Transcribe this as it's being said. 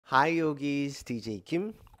Hi yogis, TJ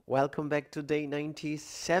Kim. Welcome back to day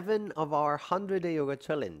 97 of our 100-day yoga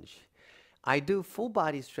challenge. I do full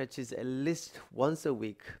body stretches at least once a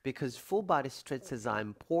week because full body stretches are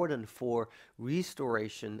important for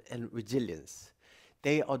restoration and resilience.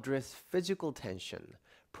 They address physical tension,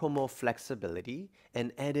 promote flexibility,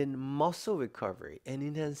 and add in muscle recovery and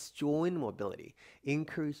enhance joint mobility,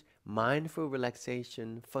 increase mindful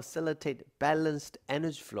relaxation, facilitate balanced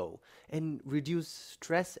energy flow, and reduce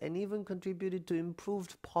stress and even contributed to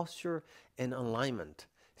improved posture and alignment.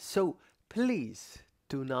 So please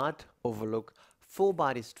do not overlook full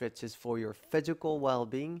body stretches for your physical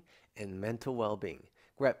well-being and mental well-being.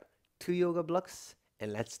 Grab two yoga blocks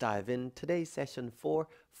and let's dive in today's session for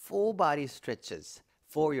full body stretches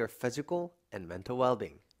for your physical and mental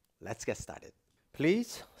well-being. Let's get started.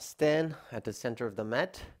 Please stand at the center of the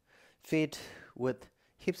mat, feet with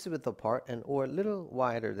hips width apart and or a little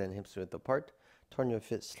wider than hips width apart. Turn your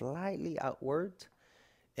feet slightly outward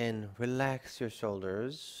and relax your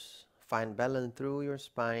shoulders. Find balance through your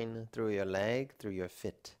spine, through your leg, through your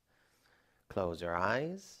feet. Close your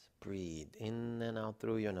eyes. Breathe in and out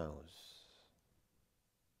through your nose.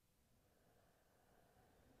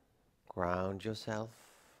 Ground yourself.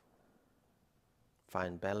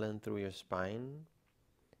 Find balance through your spine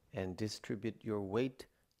and distribute your weight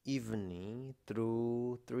evenly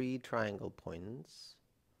through three triangle points: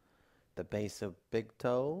 the base of big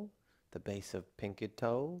toe, the base of pinky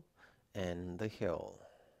toe, and the heel.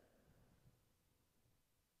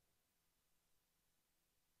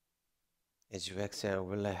 As you exhale,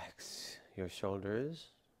 relax your shoulders,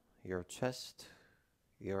 your chest,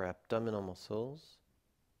 your abdominal muscles,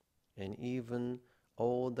 and even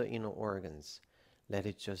all the inner organs. Let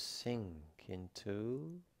it just sink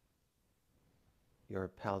into your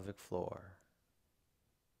pelvic floor.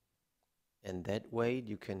 And that weight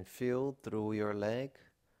you can feel through your leg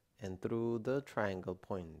and through the triangle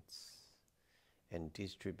points. And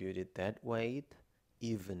distribute it that weight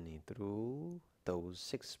evenly through those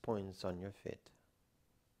 6 points on your feet.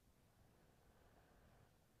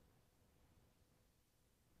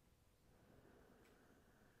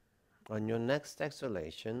 On your next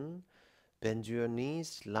exhalation, bend your knees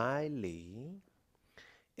slightly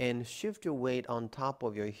and shift your weight on top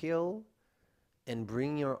of your heel and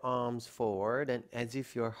bring your arms forward and as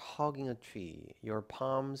if you're hugging a tree, your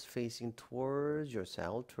palms facing towards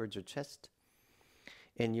yourself, towards your chest,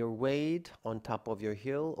 and your weight on top of your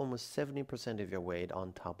heel, almost 70% of your weight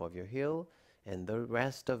on top of your heel, and the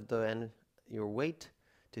rest of your weight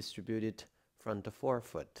distributed front to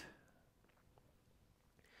forefoot.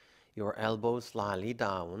 Your elbows slightly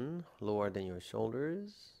down, lower than your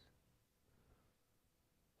shoulders.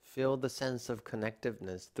 Feel the sense of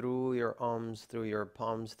connectiveness through your arms, through your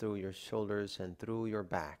palms, through your shoulders, and through your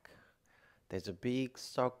back. There's a big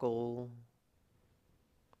circle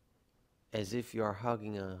as if you are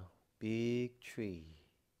hugging a big tree.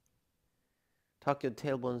 Tuck your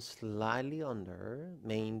tailbone slightly under.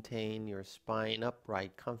 Maintain your spine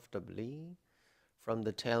upright comfortably. From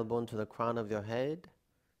the tailbone to the crown of your head,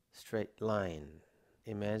 straight line.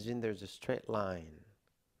 Imagine there's a straight line.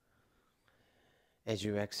 As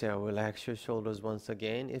you exhale, relax your shoulders once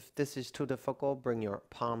again. If this is too difficult, bring your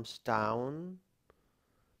palms down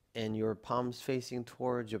and your palms facing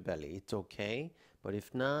towards your belly. It's okay, but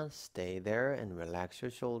if not, stay there and relax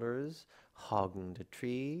your shoulders, hugging the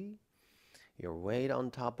tree. Your weight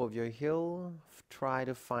on top of your heel. Try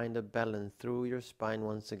to find a balance through your spine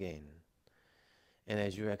once again. And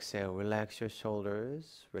as you exhale, relax your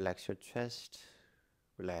shoulders, relax your chest,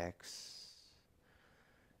 relax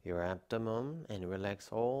your abdomen, and relax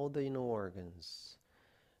all the inner organs.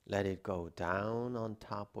 Let it go down on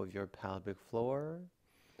top of your pelvic floor,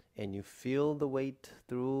 and you feel the weight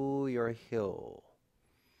through your heel.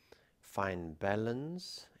 Find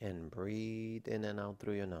balance and breathe in and out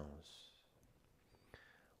through your nose.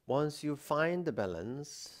 Once you find the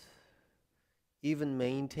balance, even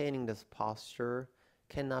maintaining this posture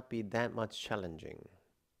cannot be that much challenging.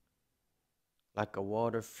 Like a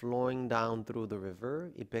water flowing down through the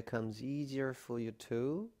river, it becomes easier for you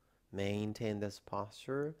to maintain this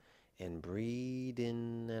posture and breathe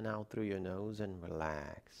in and out through your nose and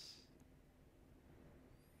relax.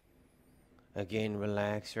 Again,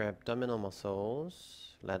 relax your abdominal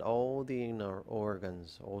muscles. Let all the inner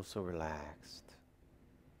organs also relax.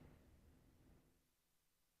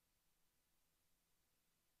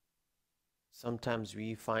 Sometimes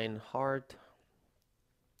we find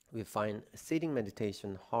sitting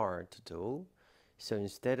meditation hard to do. So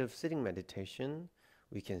instead of sitting meditation,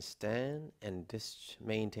 we can stand and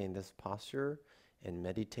maintain this posture and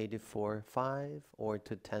meditate it for 5 or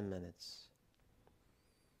to 10 minutes.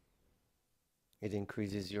 It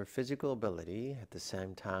increases your physical ability, at the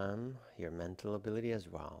same time, your mental ability as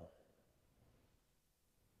well.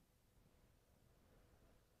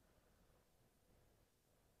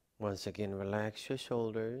 Once again, relax your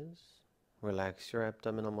shoulders, relax your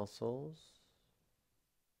abdominal muscles,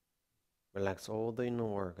 relax all the inner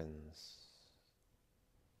organs.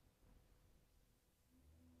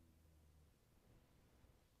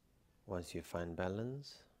 Once you find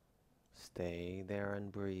balance, stay there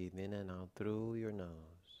and breathe in and out through your nose.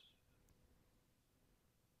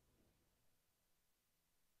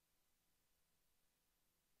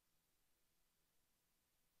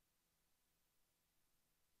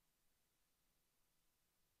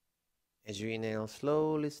 As you inhale,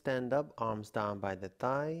 slowly stand up, arms down by the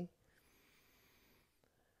thigh.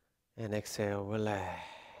 And exhale, relax.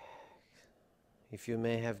 If you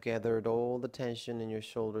may have gathered all the tension in your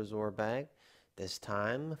shoulders or back, there's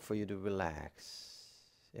time for you to relax.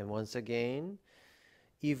 And once again,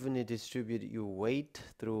 evenly distribute your weight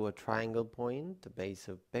through a triangle point, the base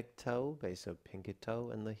of big toe, base of pinky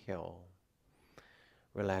toe, and the heel.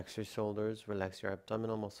 Relax your shoulders, relax your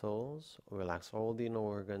abdominal muscles, relax all the inner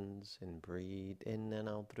organs, and breathe in and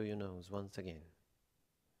out through your nose once again.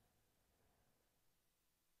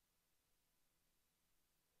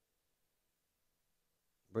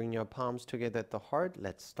 Bring your palms together at the heart.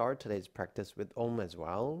 Let's start today's practice with Om as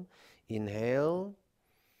well. Inhale.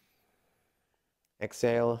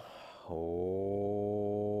 Exhale.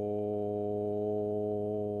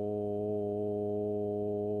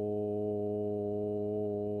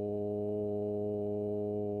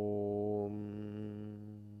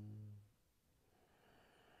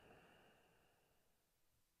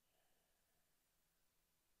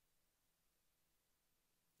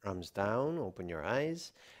 Arms down, open your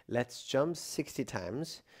eyes. Let's jump 60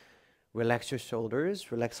 times. Relax your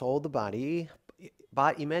shoulders, relax all the body.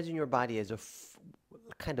 Imagine your body as a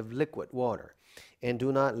kind of liquid water. And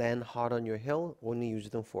do not land hard on your heel, only use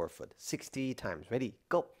the forefoot. 60 times. Ready?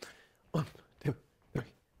 Go. 1, 2, 3,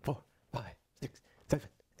 4, 5, 6, 7,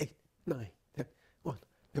 8, 9, 10. 1,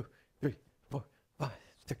 2, 3, 4, 5,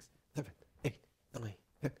 6, 7, 8, 9,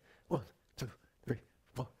 10. 1, 2, 3,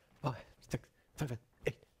 4, 5, 6, 7,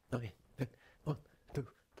 8, 9, 10. 1, 2,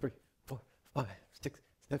 3, 4, 5, 6,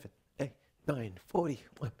 7, 8, 9, 40.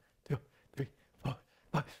 1, 2, 3, 4,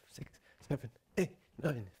 5, 6, 7, 8,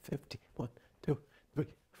 9, 50. 1, 2, 3,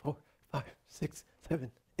 4, 5, 6,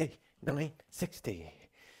 7, 8, 9, 60.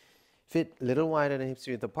 Feet a little wider than hips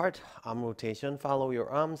width apart. Arm rotation. Follow your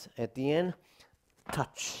arms at the end.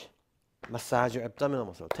 Touch. Massage your abdominal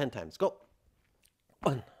muscle 10 times. Go.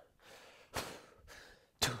 1,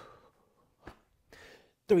 2,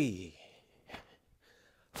 3,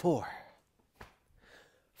 4,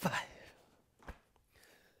 5,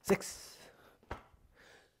 6,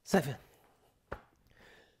 7,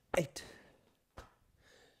 8,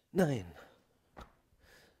 9,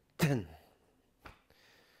 10.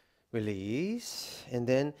 Release. And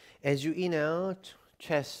then as you inhale,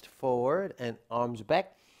 chest forward and arms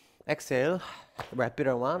back. Exhale, wrap it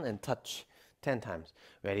around and touch 10 times.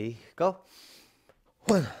 Ready? Go.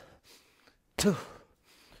 1, 2,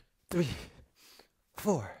 3,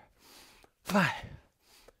 4, 5,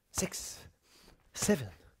 6, 7,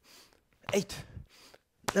 8,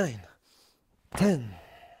 9, 10.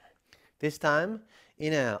 This time,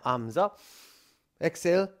 inhale, arms up.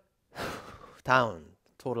 Exhale, down.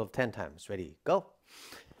 Total of 10 times. Ready? Go.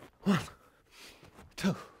 1,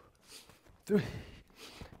 2, 3,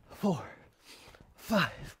 4,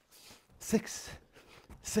 5, 6,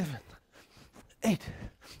 7, 8,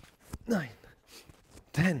 9,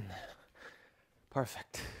 10.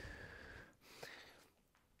 Perfect.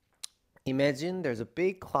 Imagine there's a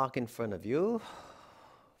big clock in front of you.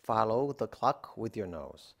 Follow the clock with your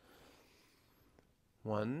nose.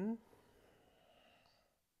 1,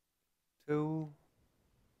 2,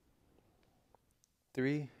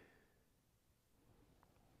 3,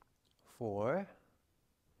 4,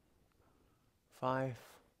 5,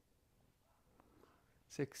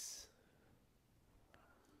 6,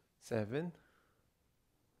 7,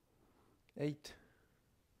 8,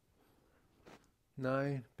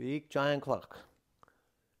 9. Big giant clock.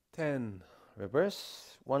 10.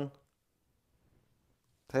 Reverse. 1,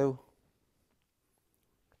 2,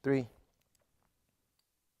 3,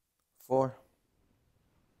 4,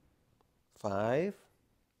 5,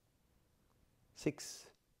 6,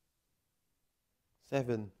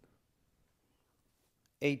 7,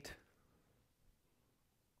 8,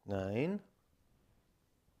 9,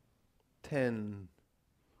 10.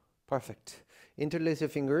 Perfect. Interlace your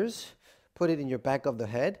fingers. Put it in your back of the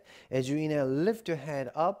head. As you inhale, lift your head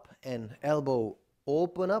up and elbow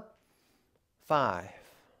open up. 5,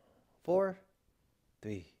 4,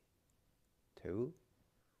 3, 2,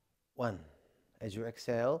 1. As you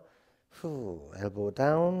exhale, elbow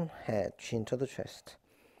down, head, chin to the chest.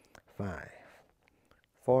 5,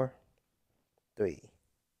 4, 3,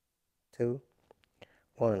 2,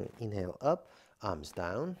 1. Inhale up, arms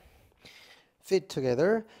down. Feet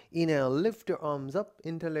together. Inhale, lift your arms up,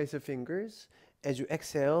 interlace your fingers. As you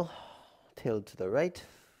exhale, tilt to the right.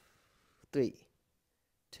 3,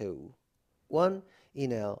 2, 1.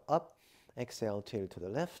 Inhale up, exhale, tilt to the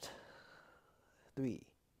left. 3,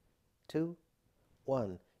 2,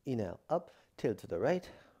 1. Inhale up, tilt to the right.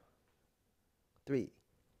 3,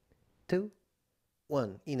 2,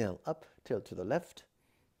 1. Inhale up, tilt to the left.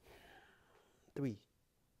 3,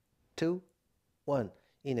 2, 1.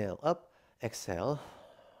 Inhale up, exhale,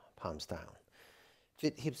 palms down.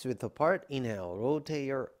 Feet hips width apart. Inhale, rotate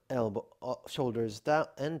your elbow, shoulders down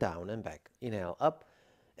and back. Inhale up,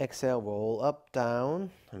 exhale, roll up, down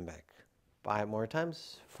and back. 5 more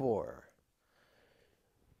times. 4,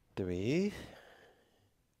 3,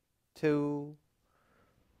 2,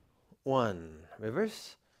 1.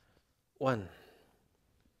 Reverse. 1,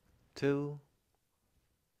 2,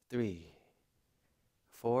 3,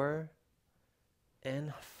 4,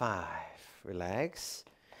 and 5. Relax.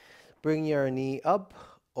 Bring your knee up,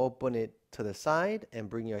 open it to the side, and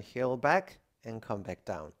bring your heel back and come back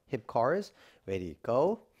down. Hip cars, ready,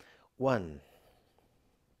 go. 1,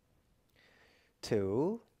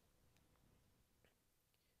 2,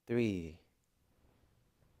 3,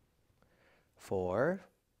 4,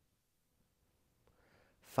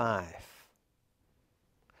 5.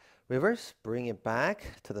 Reverse, bring it back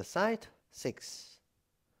to the side. 6,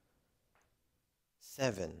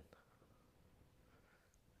 7,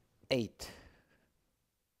 8,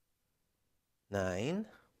 9,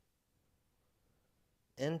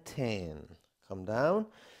 and 10. Come down.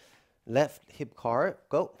 Left hip car,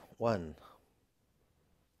 go. 1,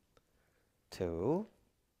 2,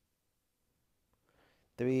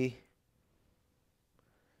 3,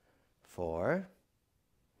 4,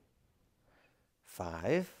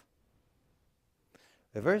 5.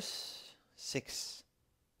 Reverse. 6,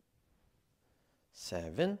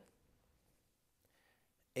 7,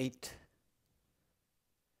 8,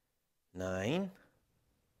 9,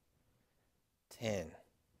 10.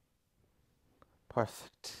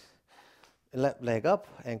 Perfect. Left leg up,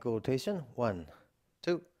 ankle rotation. 1,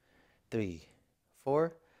 2, 3,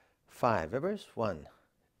 4, 5. Reverse. 1,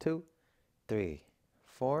 2, 3,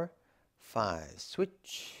 4, 5.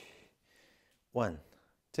 Switch. 1,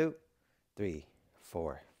 2, 3,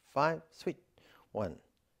 4, 5. Switch. 1,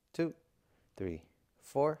 2, 3,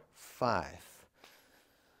 4, 5.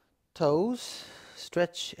 Toes,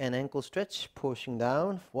 stretch and ankle stretch, pushing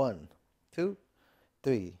down. 1, 2,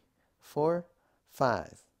 3, 4,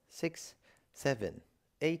 5, 6, 7,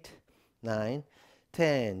 8, 9,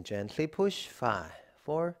 10. Gently push. 5,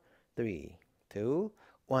 4, 3, 2,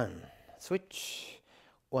 1. Switch.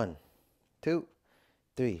 1, 2,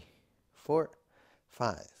 3, 4,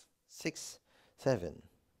 5, 6, 7,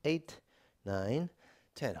 8, 9,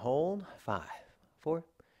 10. Hold. 5, 4,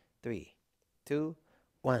 3, 2,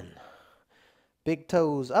 1. Big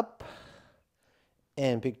toes up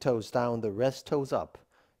and big toes down. The rest toes up.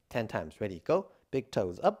 10 times. Ready, go. Big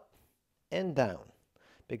toes up and down.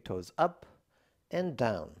 Big toes up and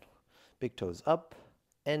down. Big toes up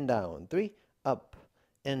and down. 3, up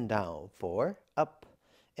and down. 4, up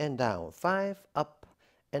and down. 5, up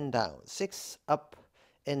and down. 6, up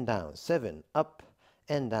and down. 7, up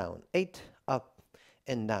and down. 8, up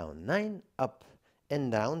and down. 9, up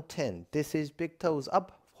and down. 10. This is big toes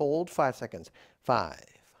up. Hold 5 seconds. 5,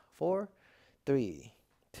 4, 3,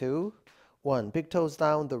 2, 1. Big toes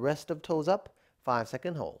down, the rest of toes up.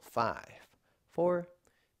 5-second hold. 5, 4,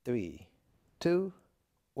 3, 2,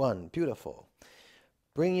 1. Beautiful.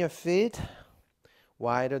 Bring your feet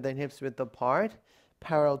wider than hips width apart,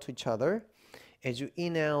 parallel to each other. As you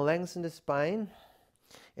inhale, lengthen the spine.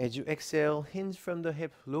 As you exhale, hinge from the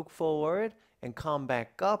hip, look forward, and come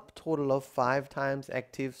back up. Total of 5 times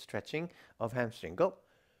active stretching of hamstring. Go.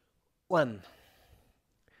 1,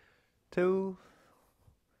 2,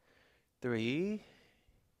 3,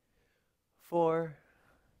 4,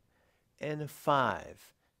 and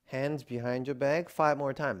 5. Hands behind your back. 5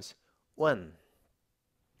 more times. 1,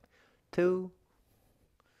 2,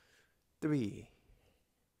 3,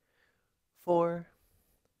 4,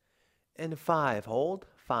 and 5. Hold.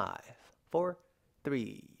 5, 4,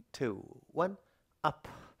 3, 2, 1. Up.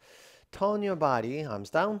 Turn your body, arms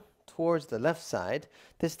down, towards the left side.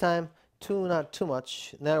 This time, not too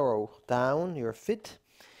much. Narrow down your feet.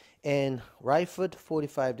 And right foot,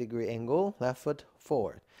 45-degree angle. Left foot,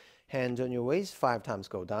 forward. Hands on your waist, 5 times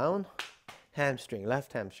go down. Hamstring,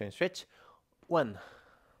 left hamstring stretch. 1,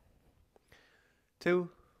 2,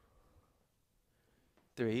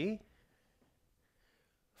 3,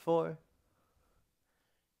 4,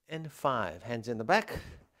 and 5. Hands in the back.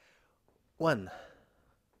 1,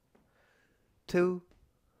 2,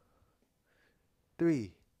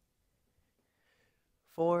 3,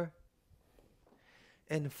 4,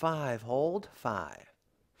 and 5. Hold. 5,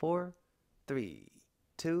 4, 3,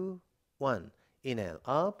 2, 1. Inhale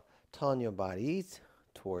up. Turn your bodies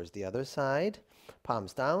towards the other side.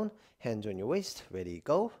 Palms down. Hands on your waist. Ready,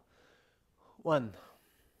 go. 1,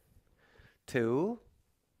 2,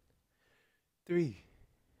 3,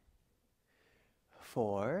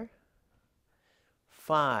 4,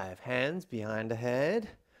 5. Hands behind the head.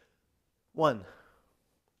 1,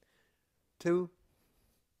 2,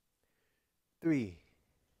 3,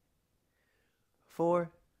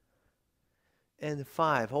 4, and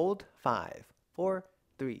 5. Hold. 5, 4,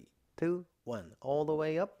 3, 2, 1. All the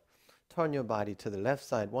way up. Turn your body to the left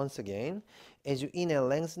side once again. As you inhale,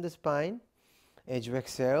 lengthen the spine. As you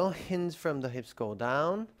exhale, hinge from the hips, go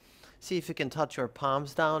down. See if you can touch your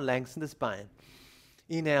palms down, lengthen the spine.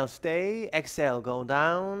 Inhale, stay. Exhale, go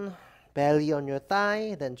down. Belly on your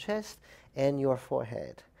thigh, then chest and your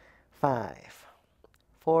forehead. 5,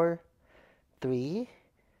 4, 3,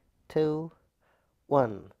 2,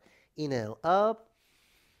 1. Inhale up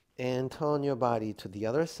and turn your body to the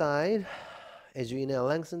other side. As you inhale,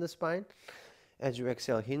 lengthen the spine. As you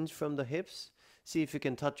exhale, hinge from the hips. See if you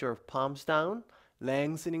can touch your palms down,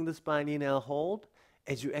 lengthening the spine. Inhale, hold.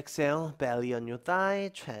 As you exhale, belly on your thigh,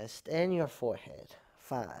 chest, and your forehead.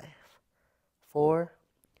 5, 4,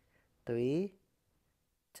 3,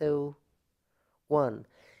 2, 1.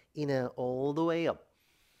 Inhale all the way up.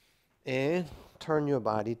 And turn your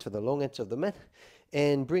body to the long edge of the mat.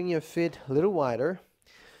 And bring your feet a little wider.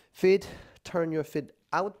 Turn your feet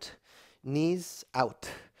out. Knees out.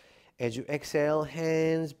 As you exhale,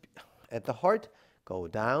 hands at the heart, go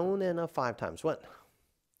down and up 5 times. 1,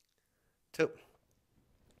 2,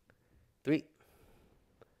 3,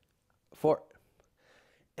 4,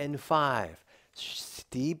 and 5.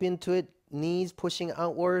 Deep into it, knees pushing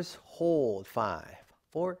outwards. Hold. 5,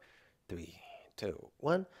 4, 3, 2,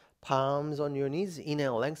 1. Palms on your knees.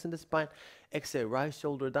 Inhale, lengthen the spine. Exhale, right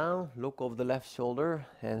shoulder down. Look over the left shoulder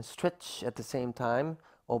and stretch at the same time.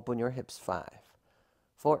 Open your hips. 5,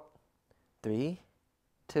 4, 3,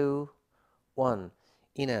 2, 1.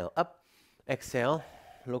 Inhale, up. Exhale,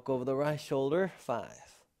 look over the right shoulder. 5,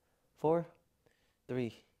 4,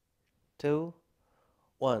 3, 2,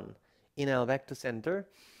 1. Inhale, back to center.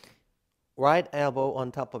 Right elbow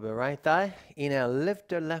on top of your right thigh. Inhale,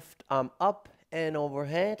 lift your left arm up and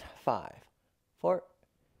overhead. 5, 4,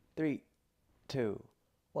 3, 2,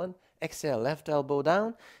 1. Exhale, left elbow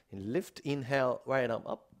down. And lift, inhale, right arm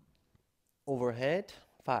up. Overhead.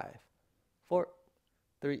 5, 4,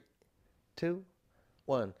 3, 2,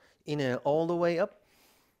 1. Inhale all the way up.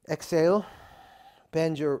 Exhale.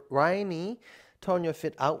 Bend your right knee. Turn your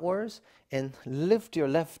feet outwards. And lift your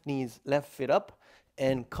left feet up.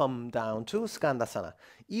 And come down to Skandasana.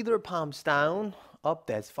 Either palms down, up,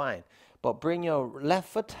 that's fine. But bring your left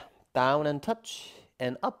foot down and touch.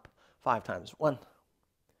 And up 5 times. 1,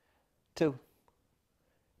 2,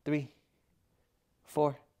 3,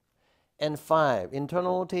 4, and 5.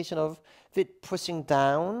 Internal rotation of feet pushing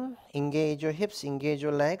down. Engage your hips, engage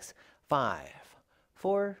your legs. 5,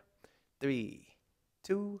 4, 3,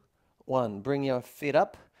 2, 1. Bring your feet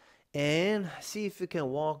up and see if you can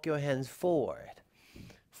walk your hands forward.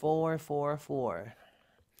 4, 4, 4.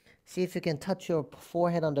 See if you can touch your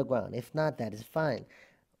forehead on the ground. If not, that is fine.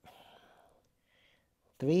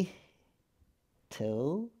 3,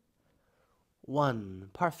 2, 1.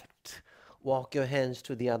 Perfect. Walk your hands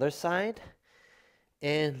to the other side.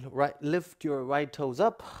 And lift your right toes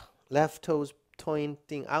up. Left toes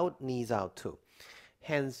pointing out, knees out too.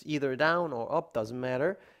 Hands either down or up, doesn't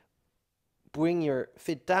matter. Bring your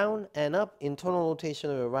feet down and up. Internal rotation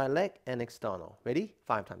of your right leg and external. Ready?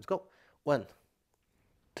 5 times. Go. 1,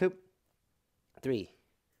 2, 3,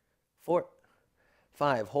 4,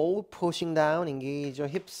 5. Hold. Pushing down. Engage your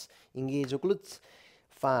hips. Engage your glutes.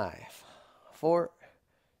 5, 4,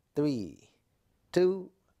 3, 2,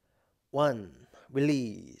 1.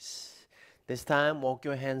 Release. This time, walk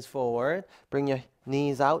your hands forward. Bring your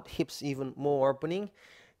knees out. Hips even more opening.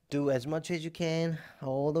 Do as much as you can.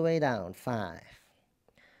 All the way down. 5,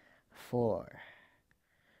 4,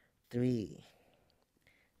 3,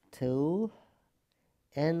 2,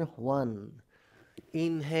 and 1.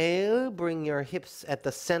 Inhale. Bring your hips at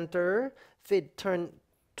the center. Feet turn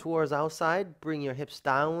towards outside. Bring your hips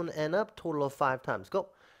down and up. Total of 5 times. Go.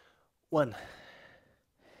 1,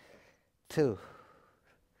 2,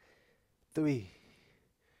 3,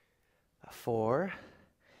 4,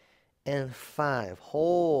 and 5.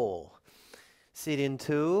 Hold. Sit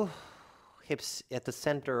into hips at the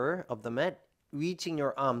center of the mat, reaching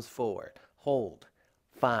your arms forward. Hold.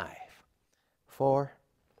 5, 4,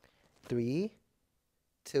 3,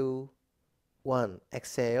 2, 1.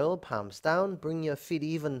 Exhale, palms down. Bring your feet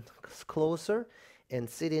even closer and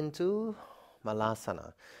sit into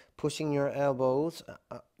Malasana. Pushing your elbows,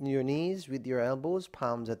 your knees with your elbows,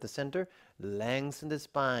 palms at the center. Lengthen the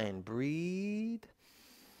spine. Breathe.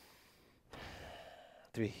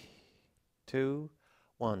 3, 2,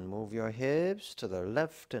 1. Move your hips to the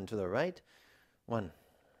left and to the right. 1,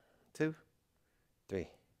 2, 3,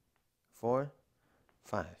 4,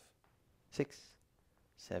 5, 6,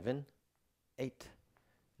 7, 8,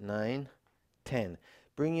 9, 10.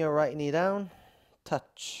 Bring your right knee down.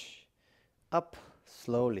 Touch. Up.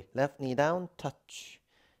 Slowly. Left knee down. Touch.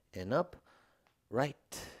 And up.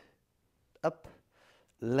 Right. Up.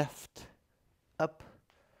 Left. Up.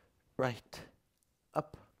 Right.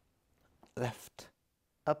 Up. Left.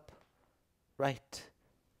 Up. Right.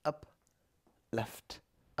 Up. Left.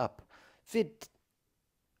 Up. Feet.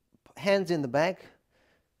 Hands in the back.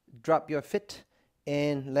 Drop your feet.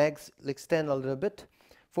 And legs extend a little bit.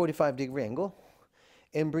 45-degree angle.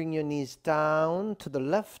 And bring your knees down to the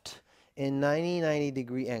left in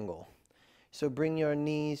 90-degree angle. So bring your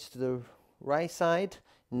knees to the right side,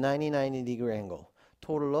 90-degree angle.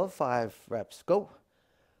 Total of 5 reps. Go.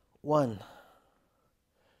 1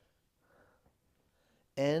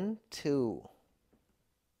 and 2.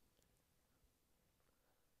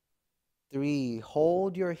 3.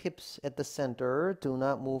 Hold your hips at the center. Do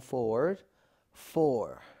not move forward.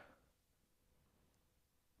 4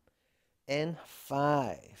 and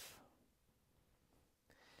 5.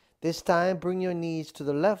 This time, bring your knees to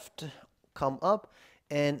the left, come up,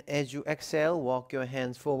 and as you exhale, walk your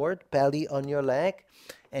hands forward, belly on your leg,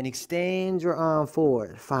 and extend your arm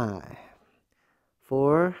forward. 5,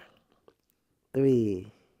 4,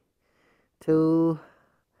 3, 2,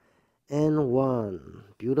 and 1.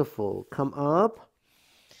 Beautiful. Come up,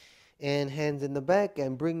 and hands in the back,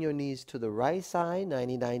 and bring your knees to the right side,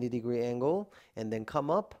 90-degree angle, and then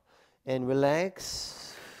come up, and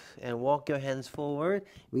relax, and walk your hands forward,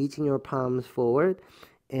 reaching your palms forward,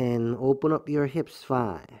 and open up your hips.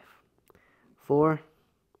 5, 4,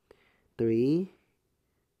 3,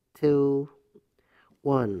 2,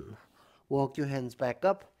 1. Walk your hands back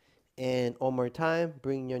up, and one more time,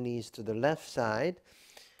 bring your knees to the left side,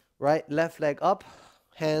 right, left leg up,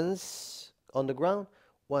 hands on the ground.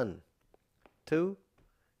 1, 2,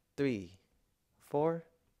 3, 4,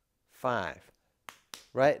 5.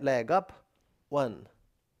 Right leg up. 1,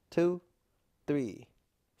 2, 3,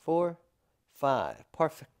 4, 5.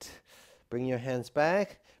 Perfect. Bring your hands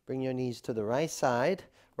back. Bring your knees to the right side.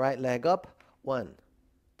 Right leg up. 1,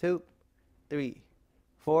 2, 3,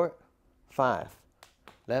 4, 5.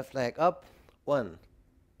 Left leg up. 1,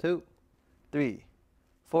 2, 3,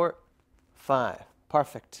 4, 5.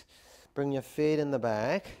 Perfect. Bring your feet in the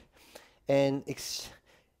back. And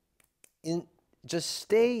just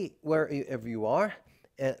stay wherever you are.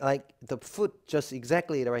 Like the foot just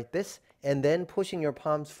exactly like this, and then pushing your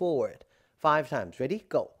palms forward 5 times. Ready?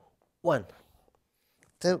 Go. 1,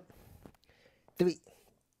 2, 3,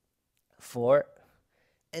 4,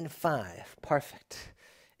 and 5. Perfect.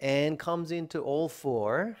 And comes into all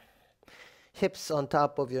 4. Hips on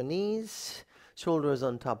top of your knees, shoulders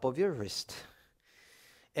on top of your wrist.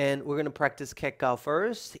 And we're going to practice cat-cow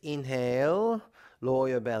first. Inhale, lower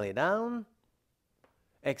your belly down.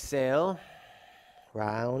 Exhale.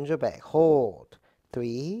 Round your back. Hold.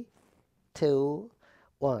 3, 2,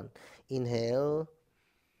 1. Inhale.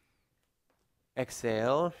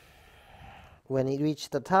 Exhale. When you reach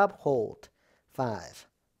the top, hold. 5,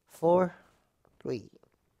 4, 3,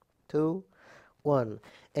 2, 1.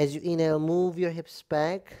 As you inhale, move your hips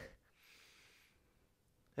back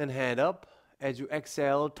and head up. As you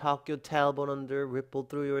exhale, tuck your tailbone under, ripple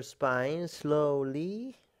through your spine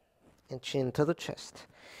slowly, and chin to the chest.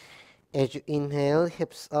 As you inhale,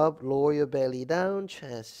 hips up, lower your belly down,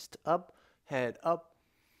 chest up, head up.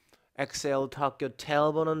 Exhale, tuck your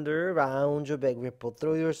tailbone under, round your back, ripple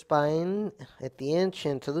through your spine. At the end,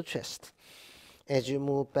 chin to the chest. As you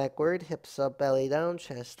move backward, hips up, belly down,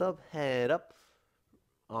 chest up, head up,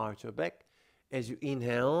 arch your back. As you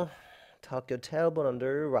inhale, tuck your tailbone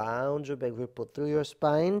under, round your back, ripple through your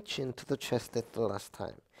spine, chin to the chest at the last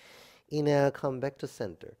time. Inhale, come back to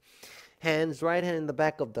center. Hands, right hand in the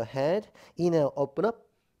back of the head. Inhale, open up.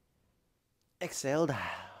 Exhale, down.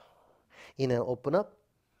 Inhale, open up.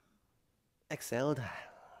 Exhale, down.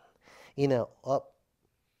 Inhale, up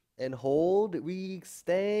and hold.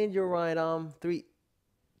 Re-extend your right arm. 3,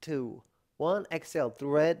 2, 1. Exhale,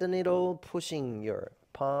 thread the needle, pushing your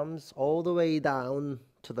palms all the way down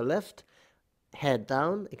to the left. Head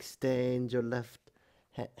down, extend your left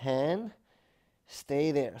hand.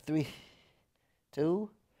 Stay there. 3, 2,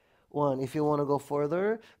 1. If you want to go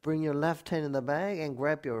further, bring your left hand in the back and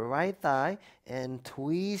grab your right thigh and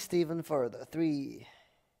twist even further. 3,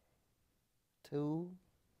 2,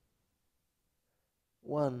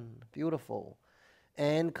 1. Beautiful.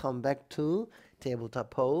 And come back to tabletop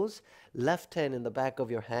pose. Left hand in the back of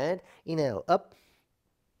your head. Inhale, up.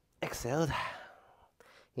 Exhale.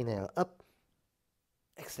 Inhale, up.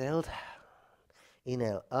 Exhale.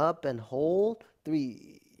 Inhale, up and hold.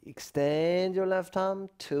 3. Extend your left arm.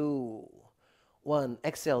 2, 1.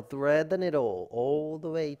 Exhale, thread the needle all the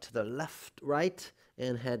way to the left, right,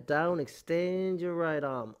 and head down. Extend your right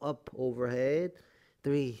arm up overhead.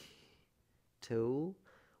 3, 2,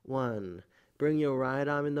 1. Bring your right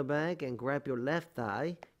arm in the back and grab your left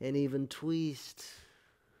thigh and even twist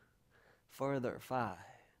further. 5,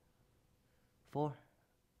 4,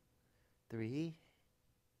 3,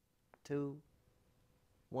 2,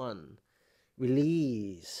 1.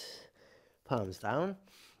 Release. Palms down.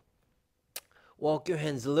 Walk your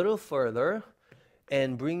hands a little further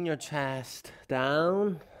and bring your chest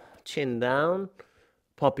down, chin down,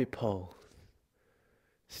 puppy pose.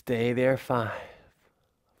 Stay there. 5,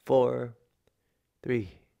 4, 3,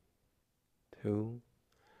 2,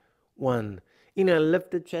 1. Inhale,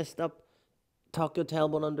 lift the chest up, tuck your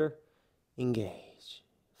tailbone under, engage.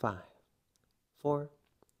 5, 4,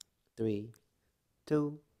 3,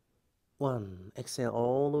 2, 1. Exhale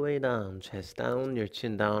all the way down, chest down, your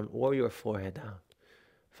chin down, or your forehead down.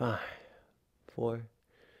 5, 4,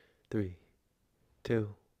 3,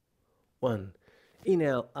 2, 1.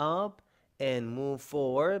 Inhale up and move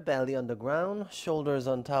forward, belly on the ground, shoulders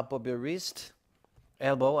on top of your wrist,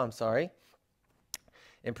 elbow,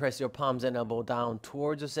 and press your palms and elbow down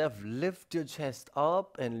towards yourself. Lift your chest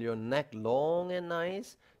up and your neck long and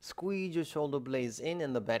nice. Squeeze your shoulder blades in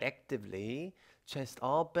and the back actively. Chest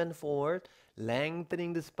up and forward,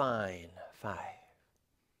 lengthening the spine. 5,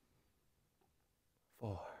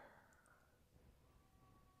 4,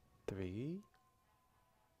 3,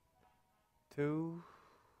 2,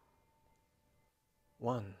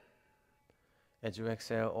 1. As you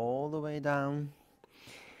exhale all the way down,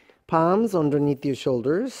 palms underneath your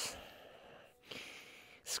shoulders.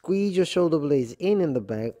 Squeeze your shoulder blades in the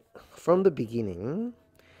back from the beginning.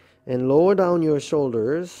 And lower down your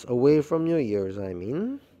shoulders, away from your ears,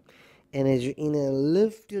 And as you inhale,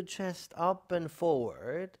 lift your chest up and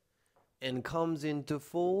forward. And comes into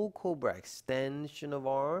full cobra, extension of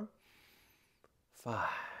arm. 5.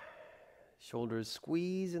 Shoulders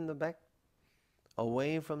squeeze in the back,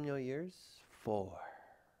 away from your ears. 4,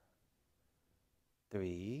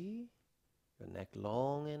 3. Your neck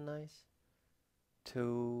long and nice.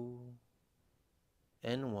 2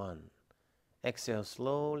 and 1. Exhale,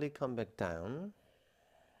 slowly come back down.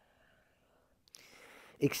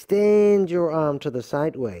 Extend your arm to the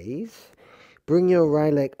sideways. Bring your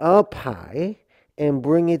right leg up high and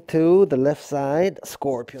bring it to the left side.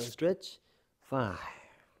 Scorpion stretch. 5,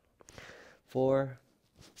 4,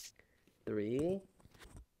 3,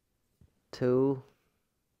 2,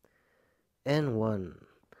 and 1.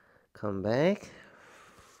 Come back.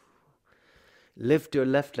 Lift your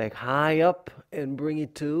left leg high up and bring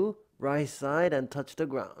it to right side and touch the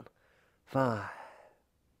ground. 5,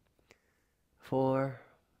 4,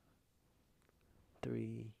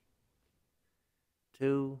 3,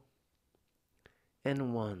 2,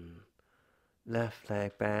 and 1. Left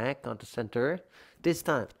leg back onto center. This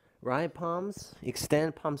time, right palms,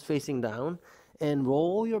 extend palms facing down, and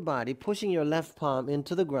roll your body, pushing your left palm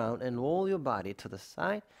into the ground, and roll your body to the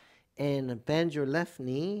side, and bend your left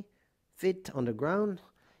knee, feet on the ground,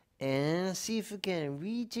 and see if you can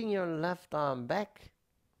reaching your left arm back,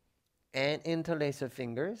 and interlace your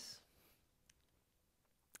fingers,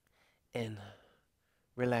 and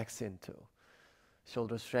relax into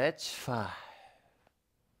shoulder stretch. 5,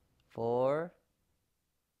 4,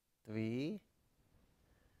 3,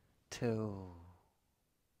 2,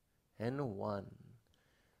 and 1.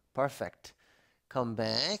 Perfect. Come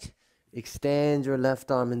back. Extend your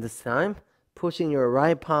left arm in this time, pushing your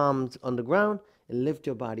right palms on the ground, and lift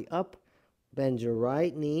your body up. Bend your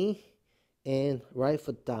right knee and right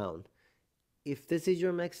foot down. If this is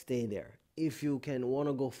your max, stay there. If you can want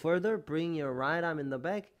to go further, bring your right arm in the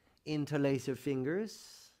back, interlace your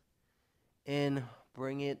fingers, and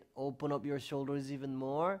bring it, open up your shoulders even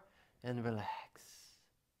more, and relax.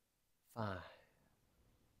 5,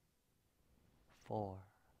 4,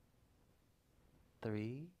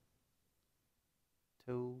 3,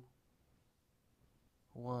 2,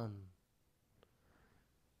 1.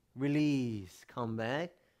 Release. Come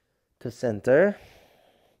back to center.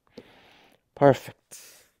 Perfect.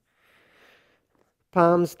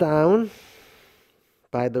 Palms down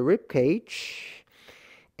by the rib cage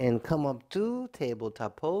and come up to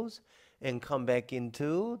tabletop pose and come back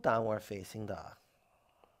into downward facing dog.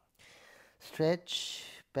 Stretch,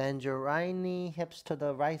 bend your right knee, hips to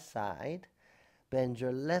the right side. Bend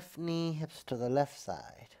your left knee, hips to the left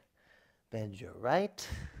side. Bend your right,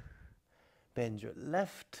 bend your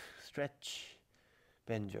left, stretch.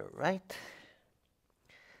 Bend your right,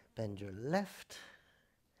 bend your left,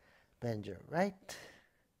 bend your right,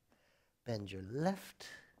 bend your left,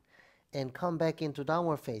 and come back into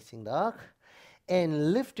downward facing dog.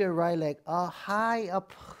 And lift your right leg high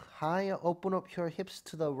up, higher. Open up your hips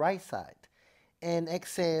to the right side. And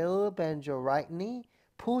exhale, bend your right knee,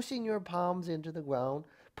 pushing your palms into the ground,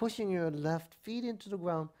 pushing your left feet into the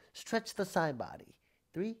ground. Stretch the side body.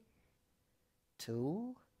 3,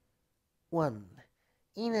 2, 1.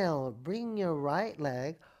 Inhale, bring your right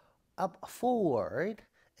leg up forward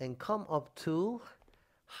and come up to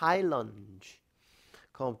high lunge.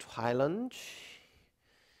 Come up to high lunge.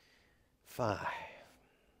 5,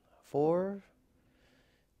 4,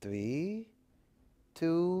 3,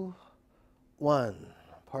 2, 1.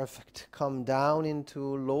 Perfect. Come down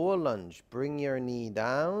into lower lunge. Bring your knee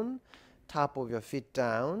down, top of your feet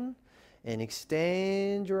down, and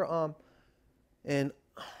extend your arm and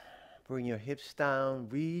bring your hips down,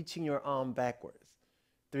 reaching your arm backwards.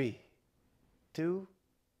 3, 2,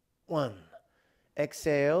 1.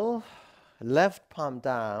 Exhale, left palm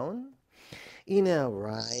down. Inhale,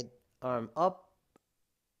 right arm up.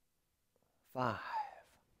 5,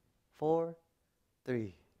 4,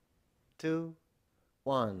 3, 2,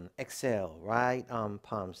 1. Exhale, right arm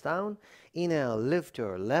palms down. Inhale, lift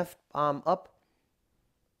your left arm up.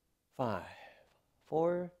 5,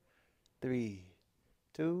 4, 3,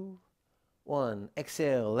 2, 1.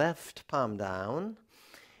 Exhale, left palm down.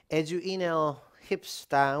 As you inhale, hips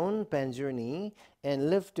down, bend your knee, and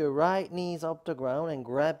lift your right knees up the ground and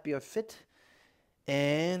grab your feet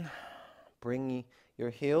and bring your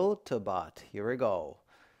heel to butt. Here we go.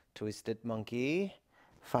 Twisted monkey.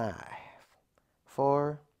 5,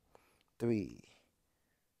 4, 3,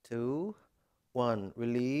 2, 1.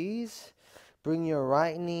 Release. Bring your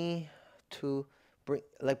right knee to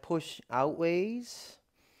push outways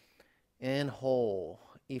and hold.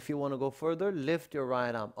 If you want to go further, lift your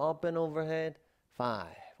right arm up and overhead. 5.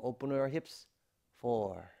 Open your hips.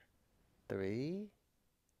 4, 3,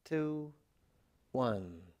 2,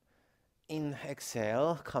 1.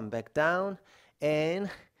 Exhale, come back down and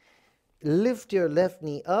lift your left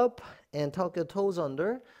knee up and tuck your toes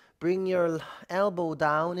under. Bring your elbow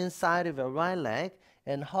down inside of your right leg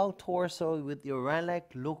and hug torso with your right leg.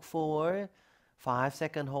 Look forward.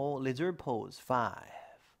 5-second hold, lizard pose. 5,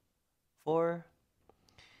 4,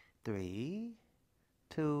 3,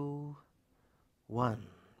 2, 1.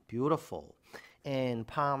 Beautiful. And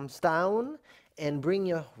palms down and bring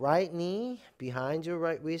your right knee behind your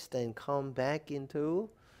right wrist and come back into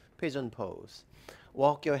pigeon pose.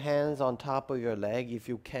 Walk your hands on top of your leg if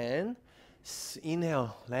you can.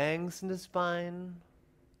 Inhale, lengthen the spine.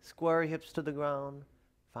 Square hips to the ground.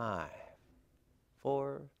 5,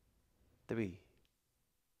 4, 3,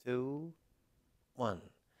 2, 1.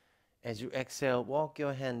 As you exhale, walk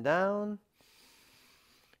your hand down,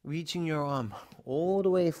 reaching your arm all the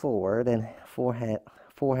way forward and forehead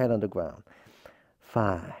on the ground.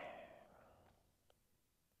 5,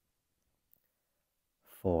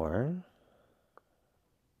 4,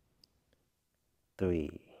 3,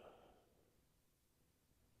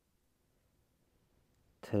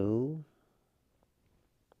 2,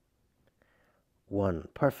 1.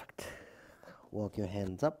 Perfect. Walk your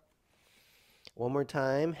hands up. One more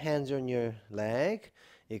time. Hands on your leg.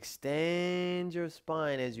 Extend your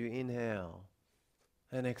spine as you inhale.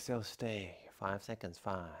 And exhale, stay. 5 seconds.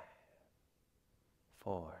 5,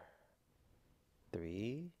 4,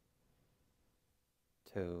 3,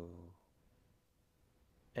 2,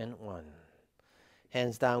 and 1.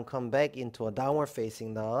 Hands down, come back into a downward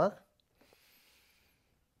facing dog.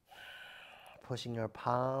 Pushing your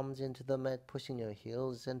palms into the mat, pushing your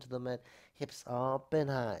heels into the mat, hips up and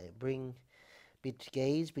high. Bring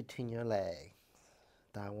gaze between your legs.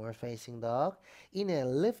 Downward facing dog. Inhale,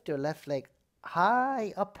 lift your left leg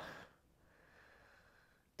high up.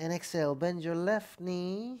 And exhale, bend your left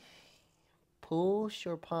knee. Push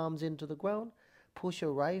your palms into the ground. Push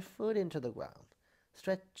your right foot into the ground.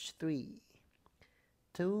 Stretch. 3,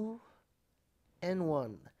 2, and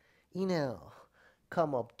 1. Inhale,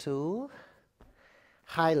 come up 2.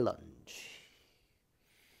 high lunge.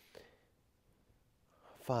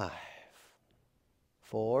 5,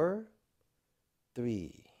 4,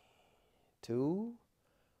 3, 2,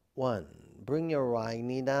 1. Bring your right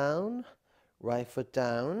knee down, right foot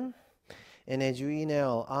down. And as you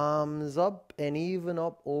inhale, arms up and even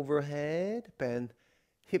up overhead. Bend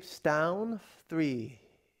hips down. 3,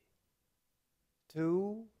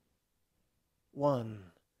 2, 1.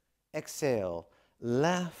 Exhale.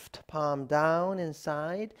 Left palm down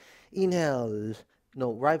inside. Inhale.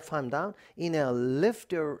 No, right palm down. Inhale.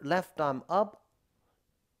 Lift your left arm up.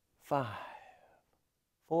 5,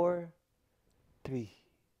 4, 3,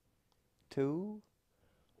 2,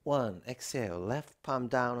 1. Exhale. Left palm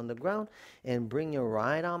down on the ground and bring your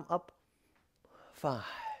right arm up. 5,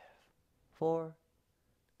 4,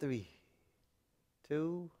 3,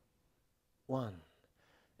 2, 1.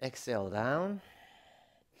 Exhale down.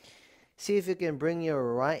 See if you can bring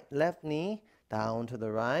your left knee down to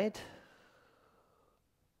the right.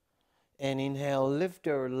 And inhale, lift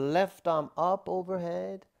your left arm up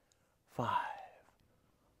overhead. 5,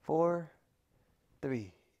 4,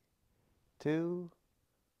 3, 2,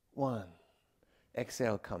 1.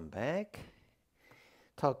 Exhale, come back.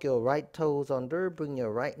 Tuck your right toes under, bring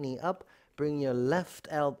your right knee up. Bring your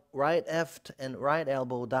right and right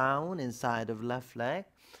elbow down inside of left leg.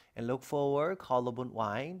 And look forward, collarbone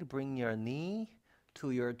wide. Bring your knee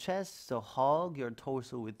to your chest, so hug your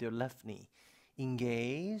torso with your left knee.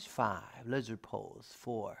 Engage. 5, lizard pose.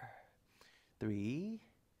 4, 3,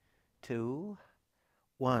 2,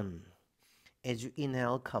 1. As you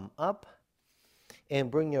inhale, come up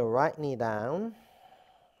and bring your right knee down.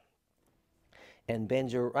 And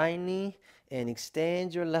bend your right knee and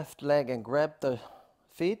extend your left leg and grab the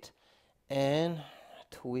feet and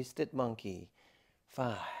twisted monkey.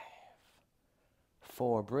 5,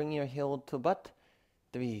 4, bring your heel to butt.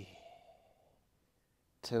 3,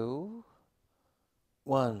 2,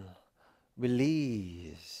 1.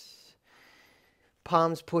 Release.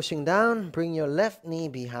 Palms pushing down. Bring your left knee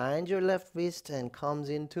behind your left wrist and comes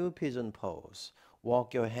into pigeon pose.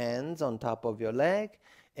 Walk your hands on top of your leg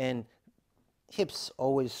and hips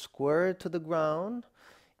always square to the ground.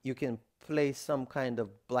 You can place some kind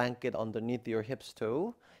of blanket underneath your hips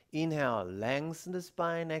too. Inhale, lengthen the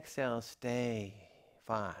spine. Exhale, stay.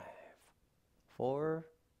 5, 4,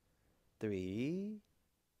 3,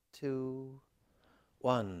 2,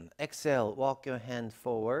 1. Exhale, walk your hand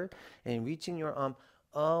forward and reaching your arm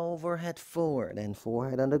overhead forward and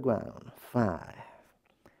forehead on the ground. 5,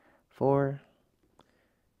 4,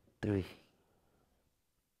 3,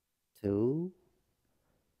 2,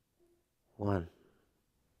 1.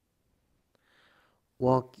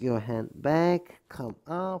 Walk your hand back, come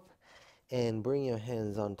up, and bring your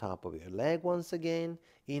hands on top of your leg once again.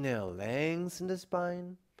 Inhale, lengthen the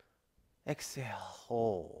spine. Exhale,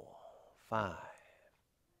 hold. 5,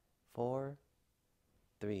 4,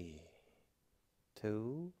 3,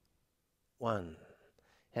 2, 1.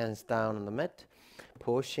 Hands down on the mat.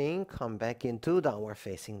 Pushing, come back into downward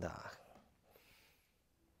facing dog.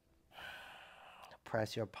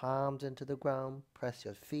 Press your palms into the ground. Press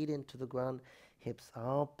your feet into the ground. Hips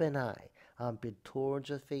up and high. Armpit towards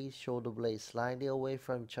your face. Shoulder blades slightly away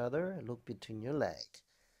from each other. Look between your legs.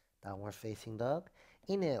 Downward facing dog.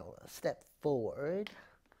 Inhale. Step forward.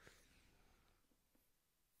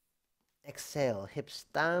 Exhale. Hips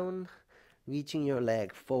down. Reaching your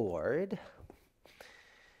leg forward.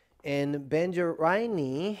 And bend your right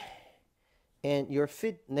knee and your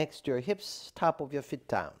feet next to your hips. Top of your feet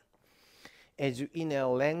down. As you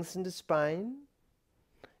inhale, lengthen the spine.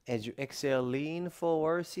 As you exhale, lean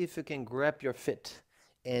forward. See if you can grab your feet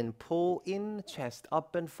and pull in, chest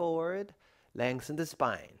up and forward. Lengthen the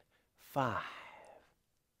spine. 5,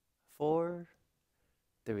 4,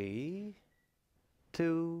 3,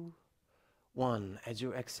 2, 1. As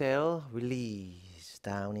you exhale, release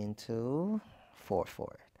down into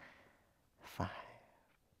forward. 5,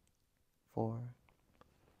 4,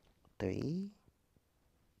 3,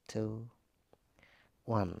 2,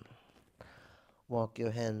 1. Walk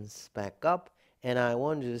your hands back up, and I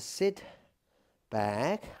want you to sit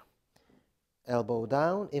back, elbow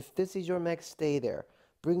down. If this is your max, stay there.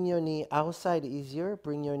 Bring your knee outside easier.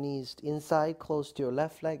 Bring your knees inside, close to your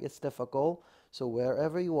left leg. It's difficult. So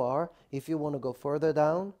wherever you are, if you want to go further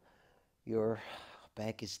down, your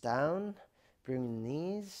back is down. Bring your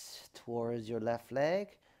knees towards your left leg.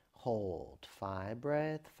 Hold. 5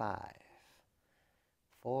 breath. 5,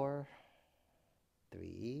 4,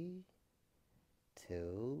 3,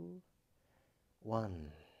 2,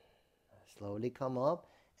 1. Slowly come up.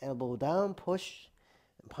 Elbow down. Push.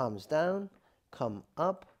 Palms down. Come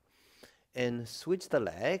up. And switch the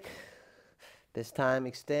leg. This time,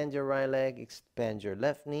 extend your right leg, expand your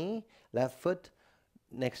left knee, left foot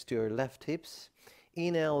next to your left hips.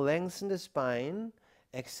 Inhale, lengthen the spine.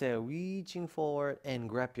 Exhale, reaching forward and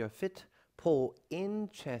grab your feet. Pull in,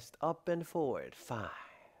 chest up and forward. 5.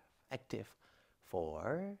 Active.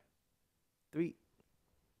 4, 3,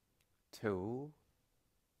 2,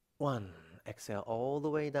 1. Exhale all the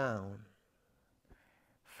way down.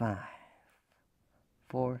 5,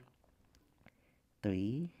 4,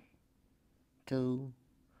 3, 2,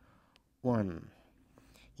 1.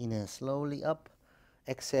 Inhale slowly up.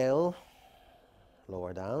 Exhale,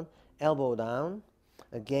 lower down, elbow down.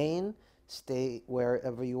 Again, stay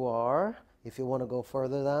wherever you are. If you want to go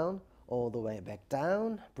further down, all the way back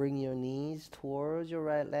down. Bring your knees towards your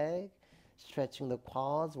right leg, stretching the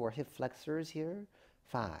quads or hip flexors here.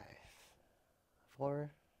 5,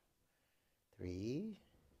 4, 3,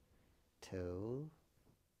 2,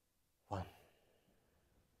 1.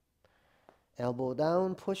 Elbow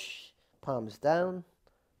down, push, palms down,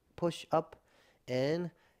 push up,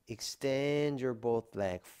 and extend your both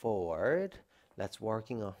leg forward. That's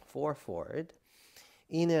working on 4 forward.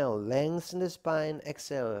 Inhale, lengthen the spine.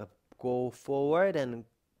 Exhale, go forward and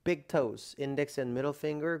big toes, index and middle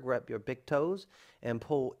finger, grab your big toes and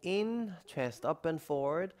pull in, chest up and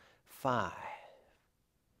forward. 5,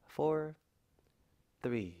 4,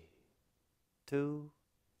 3, 2,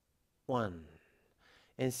 1.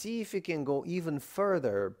 And see if you can go even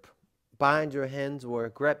further. Bind your hands or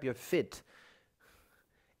grab your feet.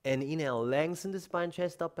 And inhale, lengthen the spine,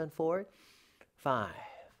 chest up and forward. 5,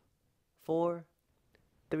 4,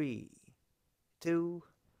 3, 2,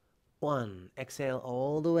 1. Exhale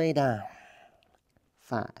all the way down.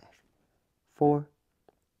 5, 4,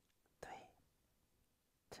 3,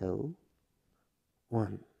 2,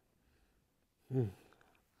 1.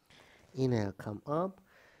 Inhale, come up.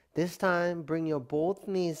 This time, bring your both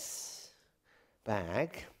knees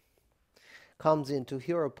back. Comes into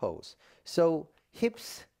hero pose. So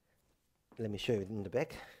hips, let me show you in the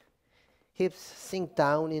back. Hips sink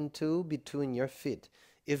down into between your feet.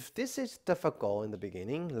 If this is difficult in the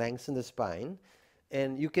beginning, lengthen the spine.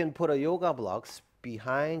 And you can put a yoga blocks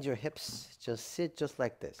behind your hips. Just sit just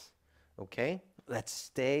like this. Okay? Let's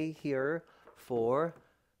stay here for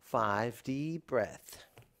 5 deep breaths.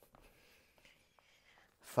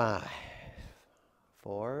 5,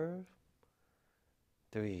 4,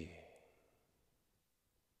 3,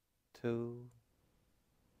 2,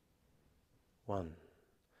 1.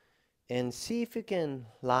 And see if you can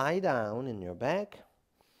lie down in your back,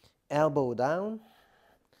 elbow down.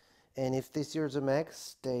 And if this is your max,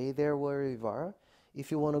 stay there where you are.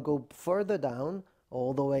 If you want to go further down,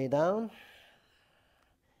 all the way down,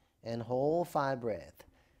 and hold 5 breaths.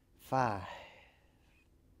 5,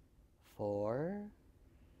 4,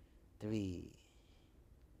 3,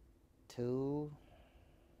 2,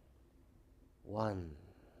 1.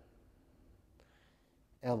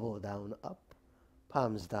 Elbow down, up,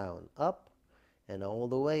 palms down, up, and all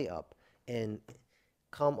the way up. And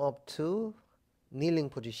come up to kneeling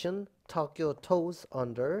position. Tuck your toes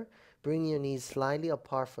under. Bring your knees slightly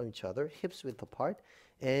apart from each other, hips width apart,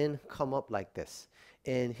 and come up like this.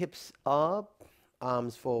 And hips up,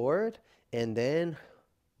 arms forward, and then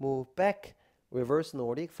move back. Reverse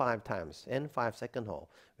Nordic 5 times and 5-second hold.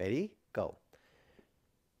 Ready? Go.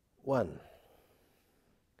 1,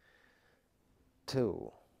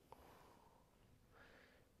 2,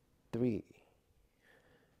 3,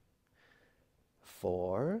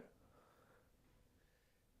 4,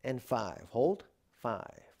 and 5. Hold. 5,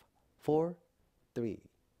 4, 3,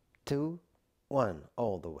 2, 1.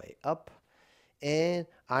 All the way up. And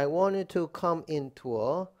I want you to come into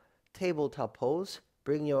a tabletop pose.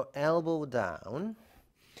 Bring your elbow down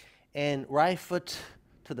and right foot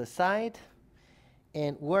to the side.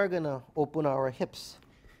 And we're gonna open our hips.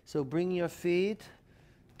 So bring your feet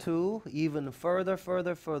to even further,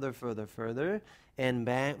 and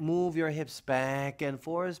back. Move your hips back and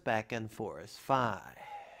forth. 5,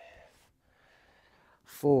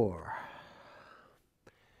 4,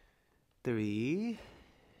 3,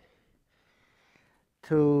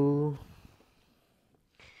 2,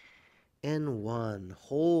 and 1.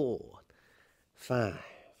 Hold. 5,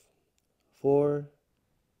 4,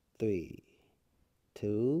 3,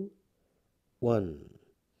 2, 1.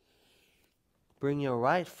 Bring your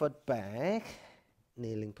right foot back,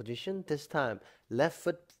 kneeling position. This time, left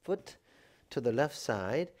foot to the left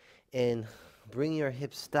side, and bring your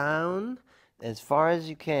hips down as far as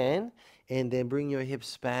you can, and then bring your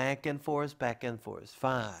hips back and forth.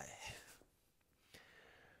 5,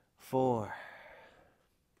 4,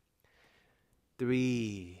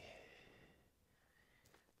 3,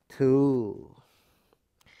 2,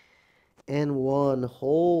 and 1.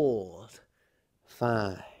 Hold.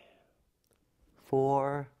 5,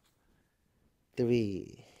 4,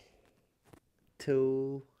 3,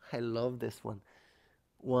 2. I love this one.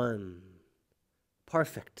 1.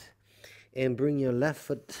 Perfect. And bring your left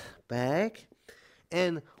foot back.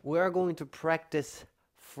 And we are going to practice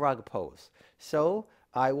frog pose. So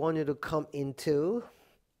I want you to come into,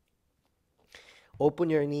 open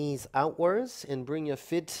your knees outwards and bring your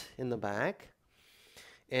feet in the back.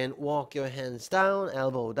 And walk your hands down,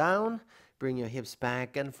 elbow down. Bring your hips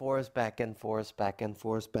back and forth, back and forth, back and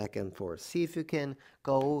forth, back and forth. See if you can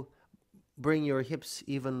go, bring your hips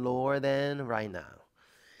even lower than right now.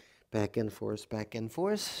 Back and forth, back and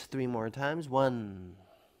forth. 3 more times. 1,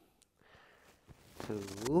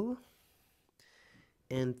 2,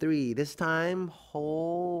 and 3. This time,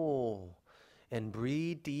 hold. And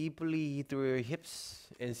breathe deeply through your hips.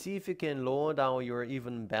 And see if you can lower down your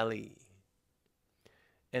even belly.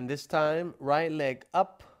 And this time, right leg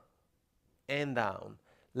up and down.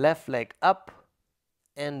 Left leg up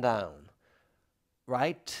and down.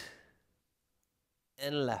 Right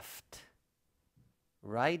and left.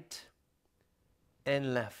 Right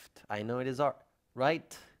and left. I know it is hard.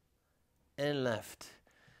 Right and left.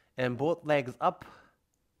 And both legs up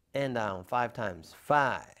and down 5 times.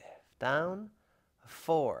 5. Down.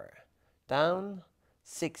 4. Down.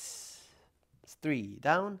 6. 3.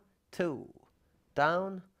 Down. 2.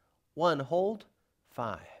 Down. 1. Hold.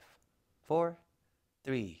 5. 4.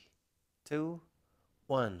 3. 2.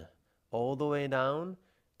 1. All the way down.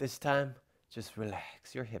 This time, just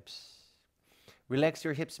relax your hips. Relax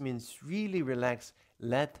your hips means really relax.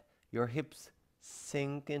 Let your hips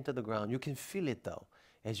sink into the ground. You can feel it though.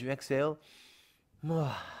 As you exhale,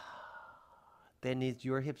 then it's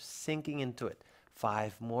your hips sinking into it.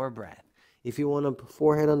 5 more breaths. If you want to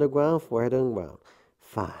forehead on the ground, forehead on the ground.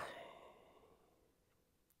 5,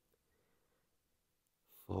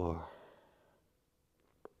 4.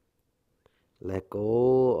 Let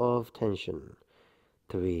go of tension.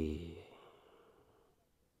 3,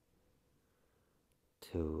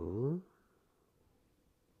 2,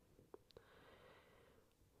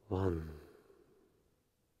 1.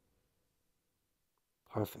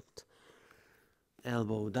 Perfect.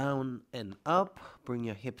 Elbow down and up. Bring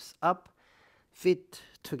your hips up. Feet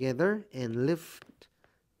together and lift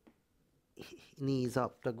knees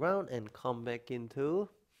up the ground and come back into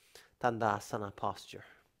Dandasana posture.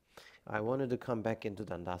 I wanted to come back into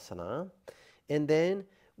Dandasana. And then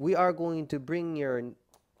we are going to bring your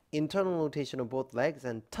internal rotation of both legs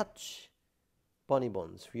and touch bunny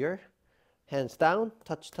bones here. Hands down,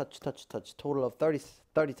 touch, touch, touch, touch. Total of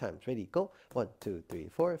 30 times. Ready, go. 1, 2, 3,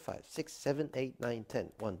 4, 5, 6, 7, 8, 9, 10.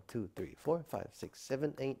 1, 2, 3, 4, 5, 6,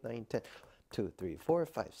 7, 8, 9, 10. 2, 3, 4,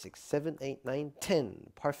 5, 6, 7, 8, 9,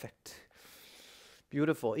 10. Perfect.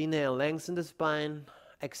 Beautiful. Inhale, lengthen the spine.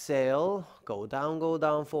 Exhale, go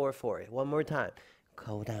down, 4, 4. One more time.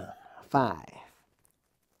 Go down. 5,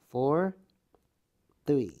 4,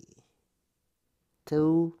 3,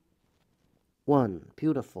 2, 1.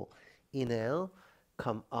 Beautiful. Inhale,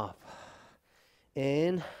 come up.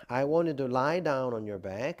 And I want you to lie down on your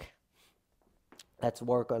back. Let's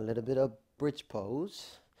work on a little bit of bridge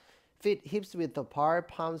pose. Feet hips width apart,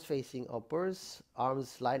 palms facing upwards, arms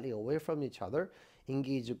slightly away from each other.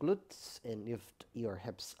 Engage your glutes and lift your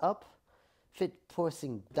hips up. Feet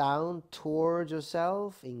forcing down towards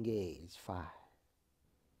yourself. Engage. 5,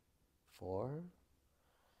 4,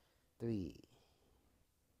 3,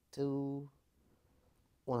 2,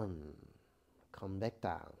 1. Come back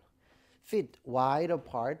down. Feet wide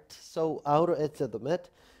apart, so outer edge of the mat.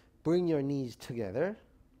 Bring your knees together,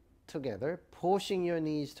 pushing your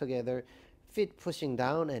knees together, feet pushing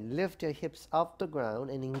down, and lift your hips off the ground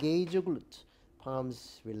and engage your glutes.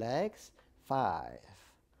 Palms relax. 5,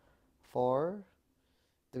 4,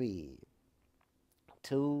 3,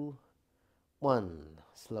 2, 1.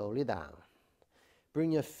 Slowly down.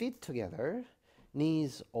 Bring your feet together,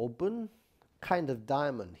 knees open, kind of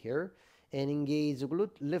diamond here, and engage your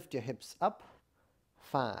glute. Lift your hips up.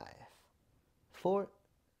 5, 4,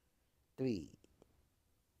 3,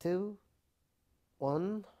 2,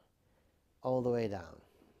 1. All the way down.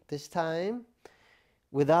 This time,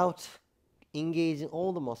 without engaging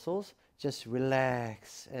all the muscles, just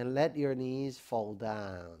relax and let your knees fall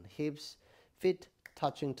down. Hips, feet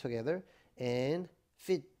touching together, and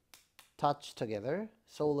feet touch together.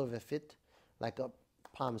 Sole of the feet like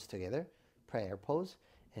palms together. Prayer pose.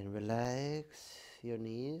 And relax your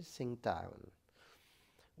knees, sink down.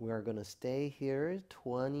 We are going to stay here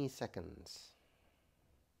 20 seconds.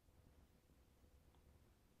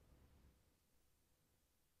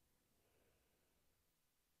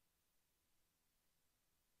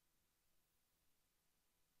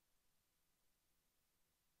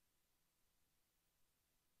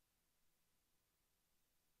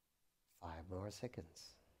 more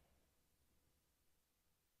seconds.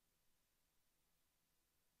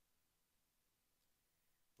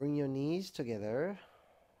 Bring your knees together.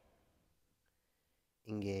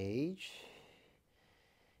 Engage.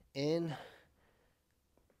 And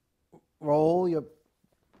rock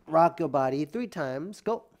your body 3 times.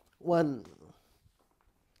 Go. 1,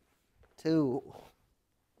 2,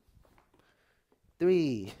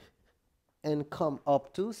 3. And come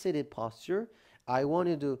up to seated posture. I want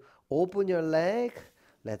you to open your leg.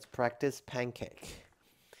 Let's practice pancake.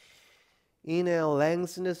 Inhale,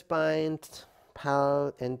 lengthen the spine,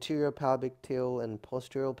 anterior pelvic tilt and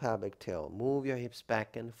posterior pelvic tilt. Move your hips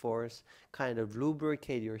back and forth. Kind of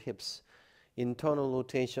lubricate your hips. Internal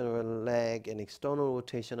rotation of your leg and external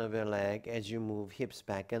rotation of your leg as you move hips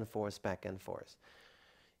back and forth, back and forth.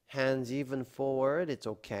 Hands even forward, it's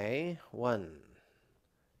okay. 1,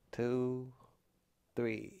 2,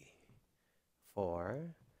 3,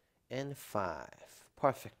 4, and 5.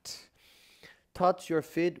 Perfect. Touch your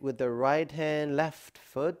feet with the right hand, left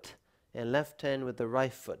foot, and left hand with the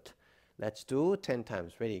right foot. Let's do 10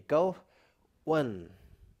 times. Ready? Go. 1,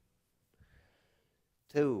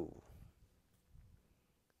 2,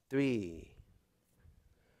 3,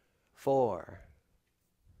 4,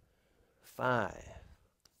 5,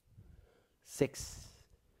 6,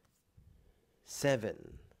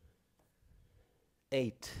 7,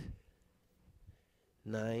 8,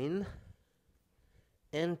 9,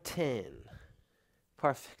 and 10.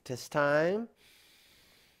 Perfect. This time.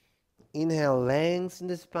 Inhale, lengthen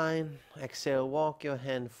the spine. Exhale, walk your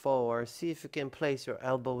hand forward. See if you can place your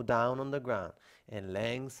elbow down on the ground. And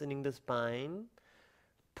lengthening the spine.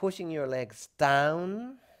 Pushing your legs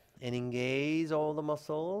down. And engage all the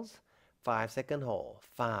muscles. 5-second hold.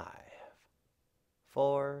 5,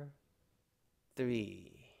 4,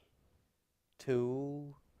 3,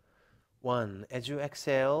 2, 1. As you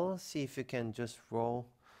exhale, see if you can just roll.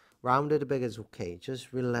 Rounded back is okay.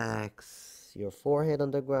 Just relax your forehead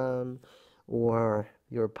on the ground or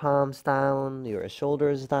your palms down, your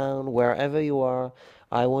shoulders down, wherever you are.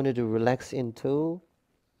 I want you to relax into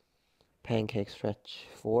pancake stretch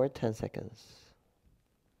for 10 seconds.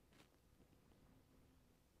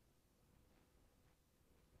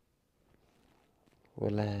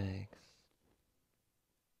 Relax.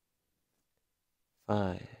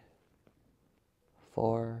 5,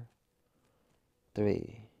 4,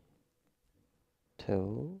 3,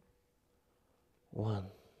 2, 1.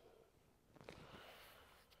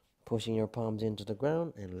 Pushing your palms into the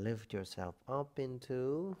ground and lift yourself up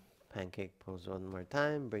into pancake pose one more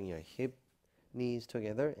time. Bring your knees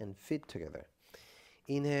together and feet together.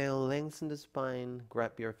 Inhale, lengthen the spine,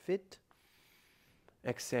 grab your feet.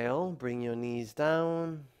 Exhale, bring your knees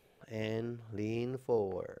down and lean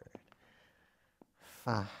forward.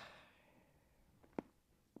 5,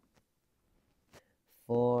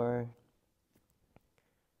 4,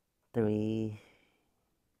 3,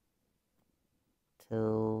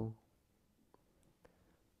 2,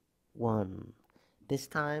 1. This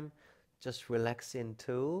time, just relax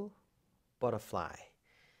into butterfly.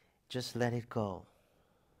 Just let it go.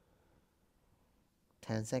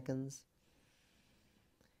 10 seconds.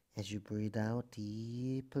 As you breathe out,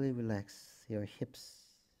 deeply relax your hips.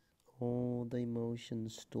 All the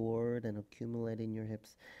emotions stored and accumulated in your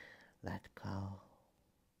hips, let go.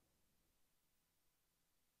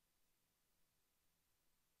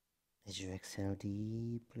 As you exhale,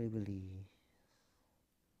 deeply release.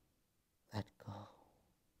 Let go.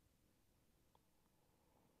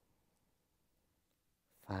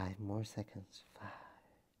 5 more seconds. 5,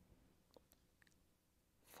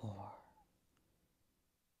 4,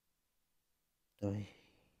 3,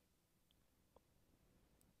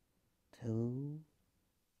 2,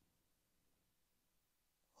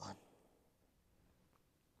 1.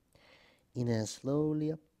 Inhale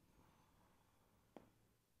slowly up.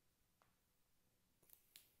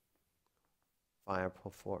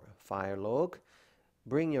 Fire log.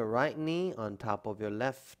 Bring your right knee on top of your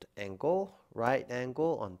left ankle. Right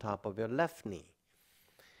ankle on top of your left knee.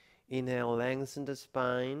 Inhale, lengthen the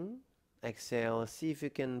spine. Exhale, see if you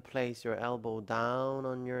can place your elbow down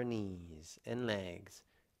on your knees and legs.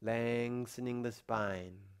 Lengthening the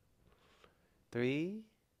spine. 3,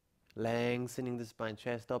 lengthening the spine,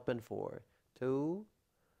 chest open. 4, 2,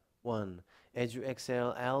 1. As you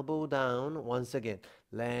exhale, elbow down. Once again,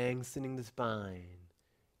 lengthening the spine.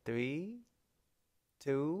 3,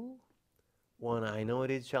 2, 1. I know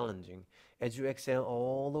it is challenging. As you exhale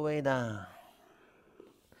all the way down.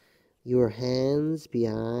 Your hands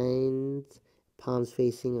behind, palms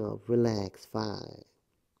facing up. Relax. 5,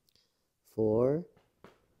 4,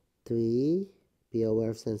 3. Be aware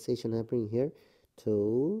of sensation happening here.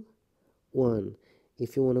 2, 1.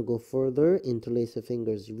 If you want to go further, interlace your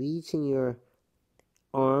fingers, reaching your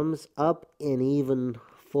arms up and even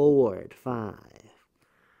forward. 5,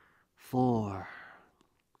 4,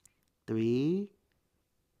 3,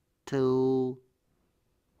 2,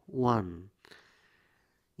 1.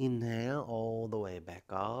 Inhale all the way back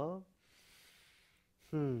up.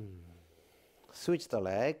 Switch the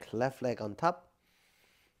leg, left leg on top.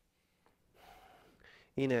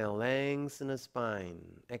 Inhale, lengthen the spine.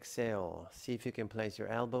 Exhale, see if you can place your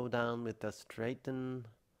elbow down with the straightened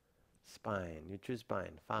spine. Neutral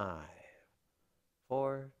spine. 5,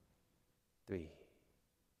 4, 3,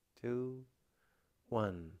 2,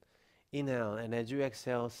 1. Inhale, and as you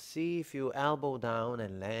exhale, see if you elbow down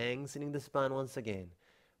and lengthening the spine once again.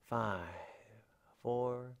 5,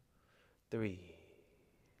 4, 3,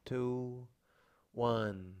 2,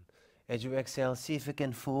 1. As you exhale, see if you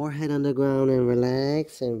can forehead on the ground and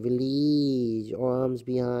relax and release your arms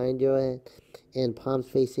behind your head and palms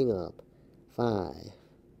facing up. 5,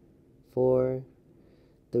 4,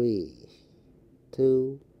 3,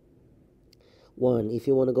 2, 1. If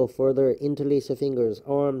you want to go further, interlace your fingers,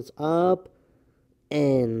 arms up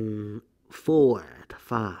and forward.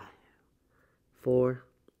 5, 4,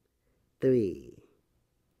 3,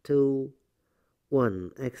 2,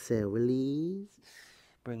 1. Exhale, release.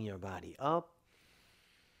 Bring your body up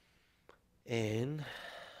and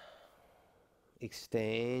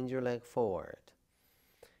extend your leg forward.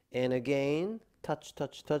 And again, touch,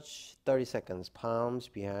 touch, touch. 30 seconds. Palms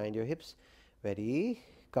behind your hips. Ready?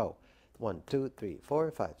 Go. 1, 2, 3,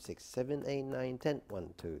 4, 5, 6, 7, 8, 9, 10.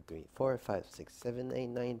 1, 2, 3, 4, 5, 6, 7, 8,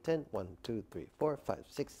 9, 10. 1, 2, 3, 4, 5,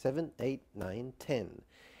 6, 7, 8, 9, 10.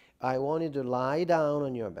 I want you to lie down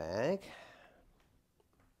on your back.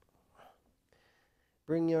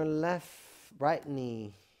 Bring your right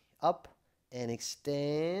knee up and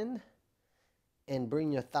extend. And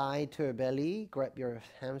bring your thigh to your belly. Grab your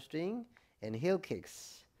hamstring and heel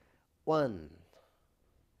kicks. 1,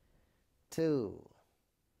 2,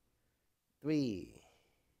 3,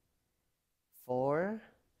 4,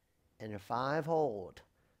 and 5. Hold.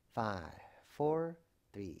 5, 4,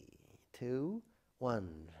 3, 2,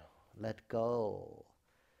 1. Let go.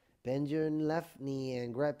 Bend your left knee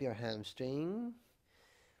and grab your hamstring.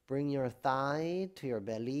 Bring your thigh to your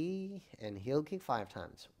belly and heel kick 5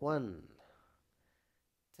 times. 1,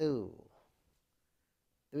 2,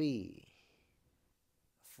 3,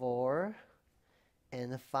 4,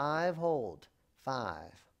 and 5. Hold. 5,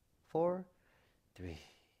 4, 3,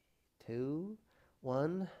 2,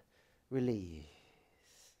 1. Release.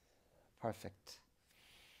 Perfect.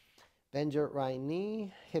 Bend your right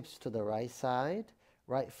knee, hips to the right side,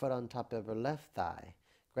 right foot on top of your left thigh.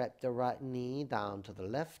 Grab the right knee down to the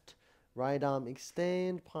left. Right arm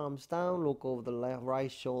extend, palms down, look over the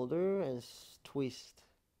right shoulder and twist.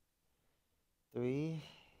 3,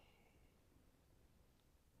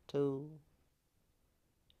 2,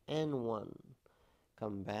 and 1.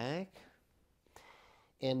 Come back.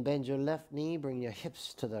 And bend your left knee, bring your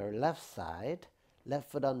hips to the left side. Left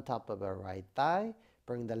foot on top of your right thigh.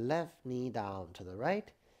 Bring the left knee down to the right.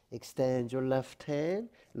 Extend your left hand,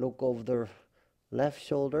 look over the left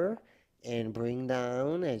shoulder, and bring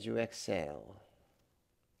down as you exhale.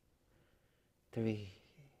 3,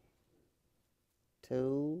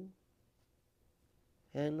 2,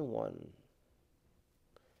 and 1.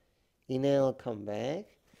 Inhale, come back.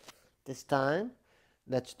 This time,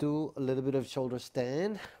 let's do a little bit of shoulder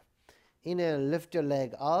stand. Inhale, lift your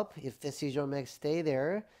leg up. If this is your max, stay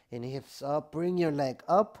there. And hips up, bring your leg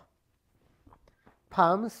up.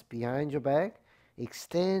 Palms behind your back.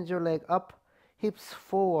 Extend your leg up. Hips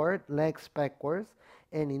forward, legs backwards.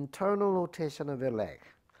 And internal rotation of your leg.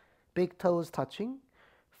 Big toes touching.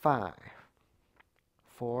 5,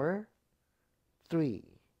 4, 3,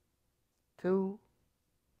 2,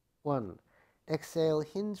 1. Exhale,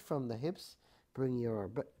 hinge from the hips. Bring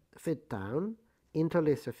your feet down.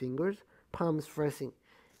 Interlace your fingers. Palms pressing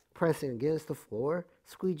against the floor.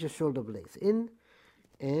 Squeeze your shoulder blades in.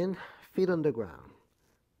 And feet on the ground.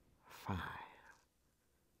 5,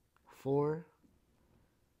 4,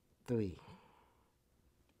 3,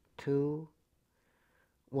 2,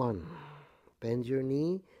 1. Bend your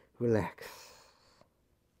knee. Relax.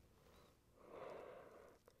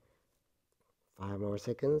 5 more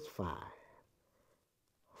seconds. 5,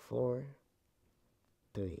 4,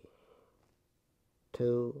 3,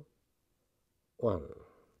 2, 1.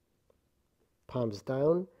 Palms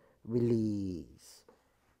down. Release.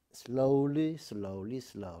 Slowly, slowly,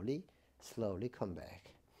 slowly, slowly come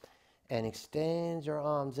back. And extend your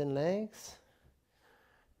arms and legs.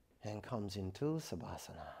 And comes into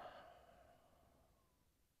Savasana.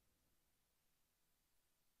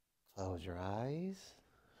 Close your eyes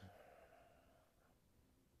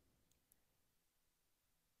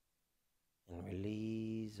and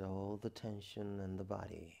release all the tension in the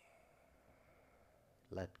body.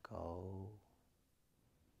 Let go.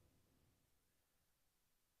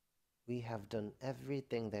 We have done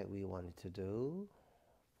everything that we wanted to do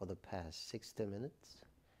for the past 60 minutes.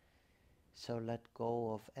 So let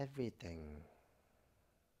go of everything.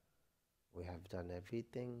 We have done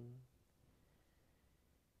everything.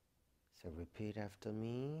 So repeat after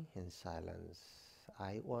me in silence.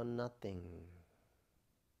 I want nothing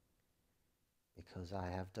because I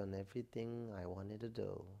have done everything I wanted to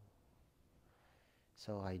do.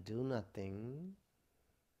 So I do nothing.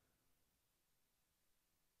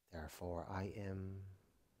 Therefore I am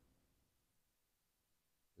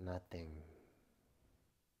nothing.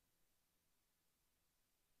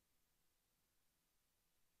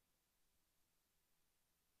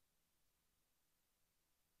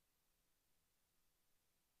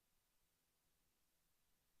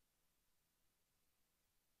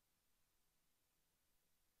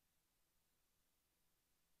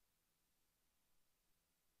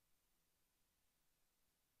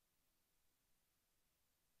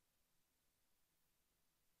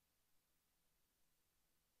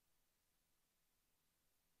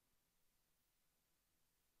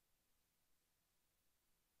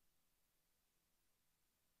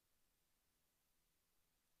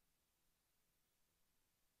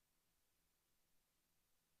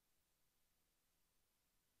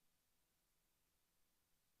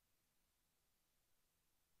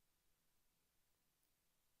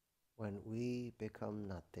 When we become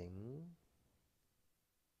nothing,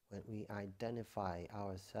 when we identify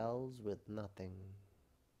ourselves with nothing,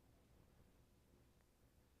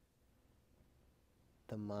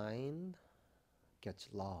 the mind gets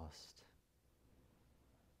lost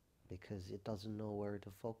because it doesn't know where to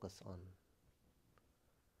focus on.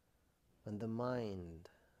 When the mind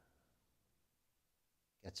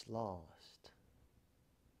gets lost,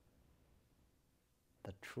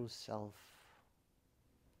 the true self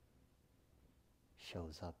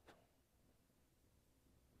shows up.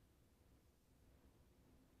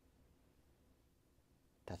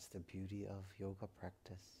 That's the beauty of yoga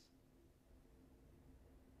practice.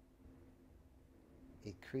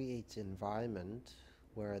 It creates environment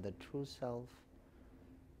where the true self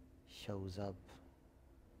shows up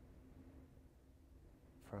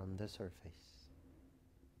from the surface.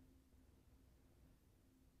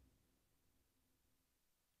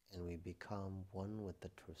 And we become one with the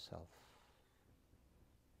true self.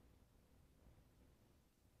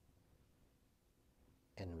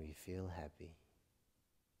 And we feel happy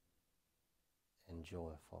and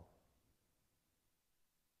joyful.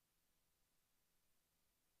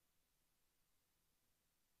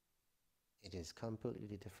 It is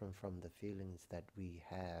completely different from the feelings that we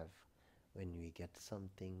have when we get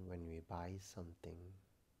something, when we buy something.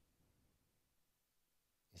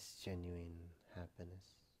 It's genuine happiness,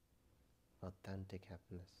 authentic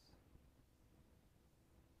happiness,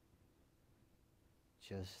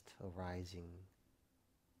 just arising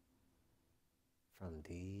from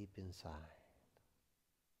deep inside.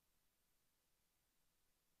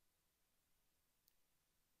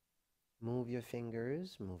 Move your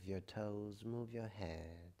fingers, move your toes, move your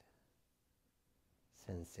head.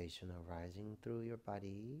 Sensation arising through your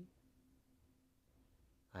body.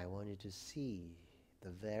 I want you to see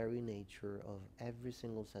the very nature of every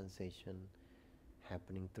single sensation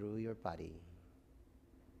happening through your body.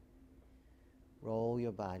 Roll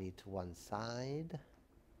your body to one side.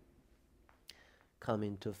 Come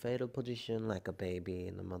into fetal position like a baby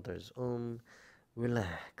in the mother's womb.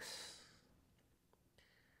 Relax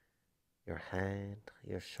your head,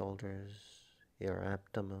 your shoulders, your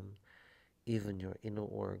abdomen, even your inner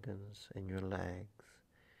organs and your legs.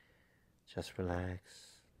 Just relax.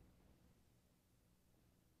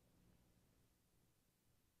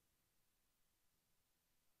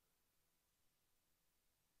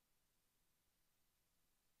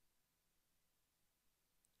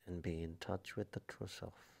 And be in touch with the true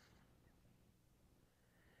self.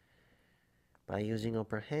 By using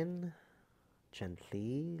upper hand,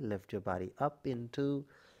 gently lift your body up into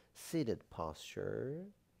seated posture.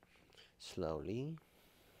 Slowly.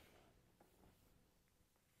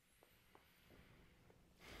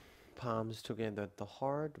 Palms together at the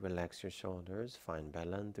heart. Relax your shoulders. Find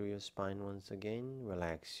balance through your spine once again.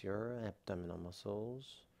 Relax your abdominal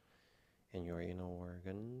muscles and your inner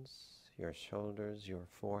organs, your shoulders, your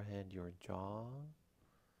forehead, your jaw,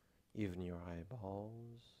 even your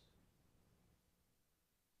eyeballs.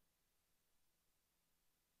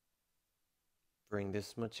 Bring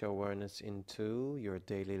this much awareness into your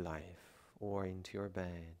daily life or into your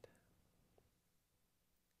bed,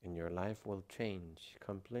 and your life will change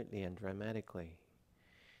completely and dramatically,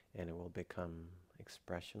 and it will become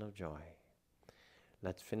expression of joy.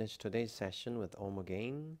 Let's finish today's session with Om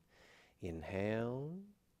again. Inhale.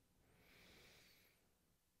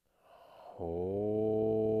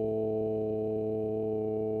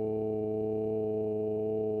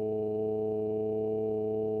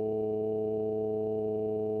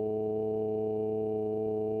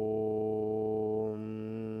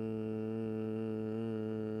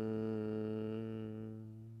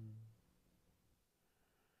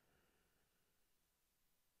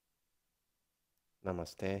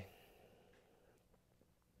 Namaste.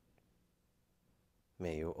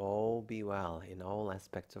 May you all be well in all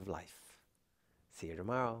aspects of life. See you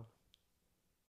tomorrow.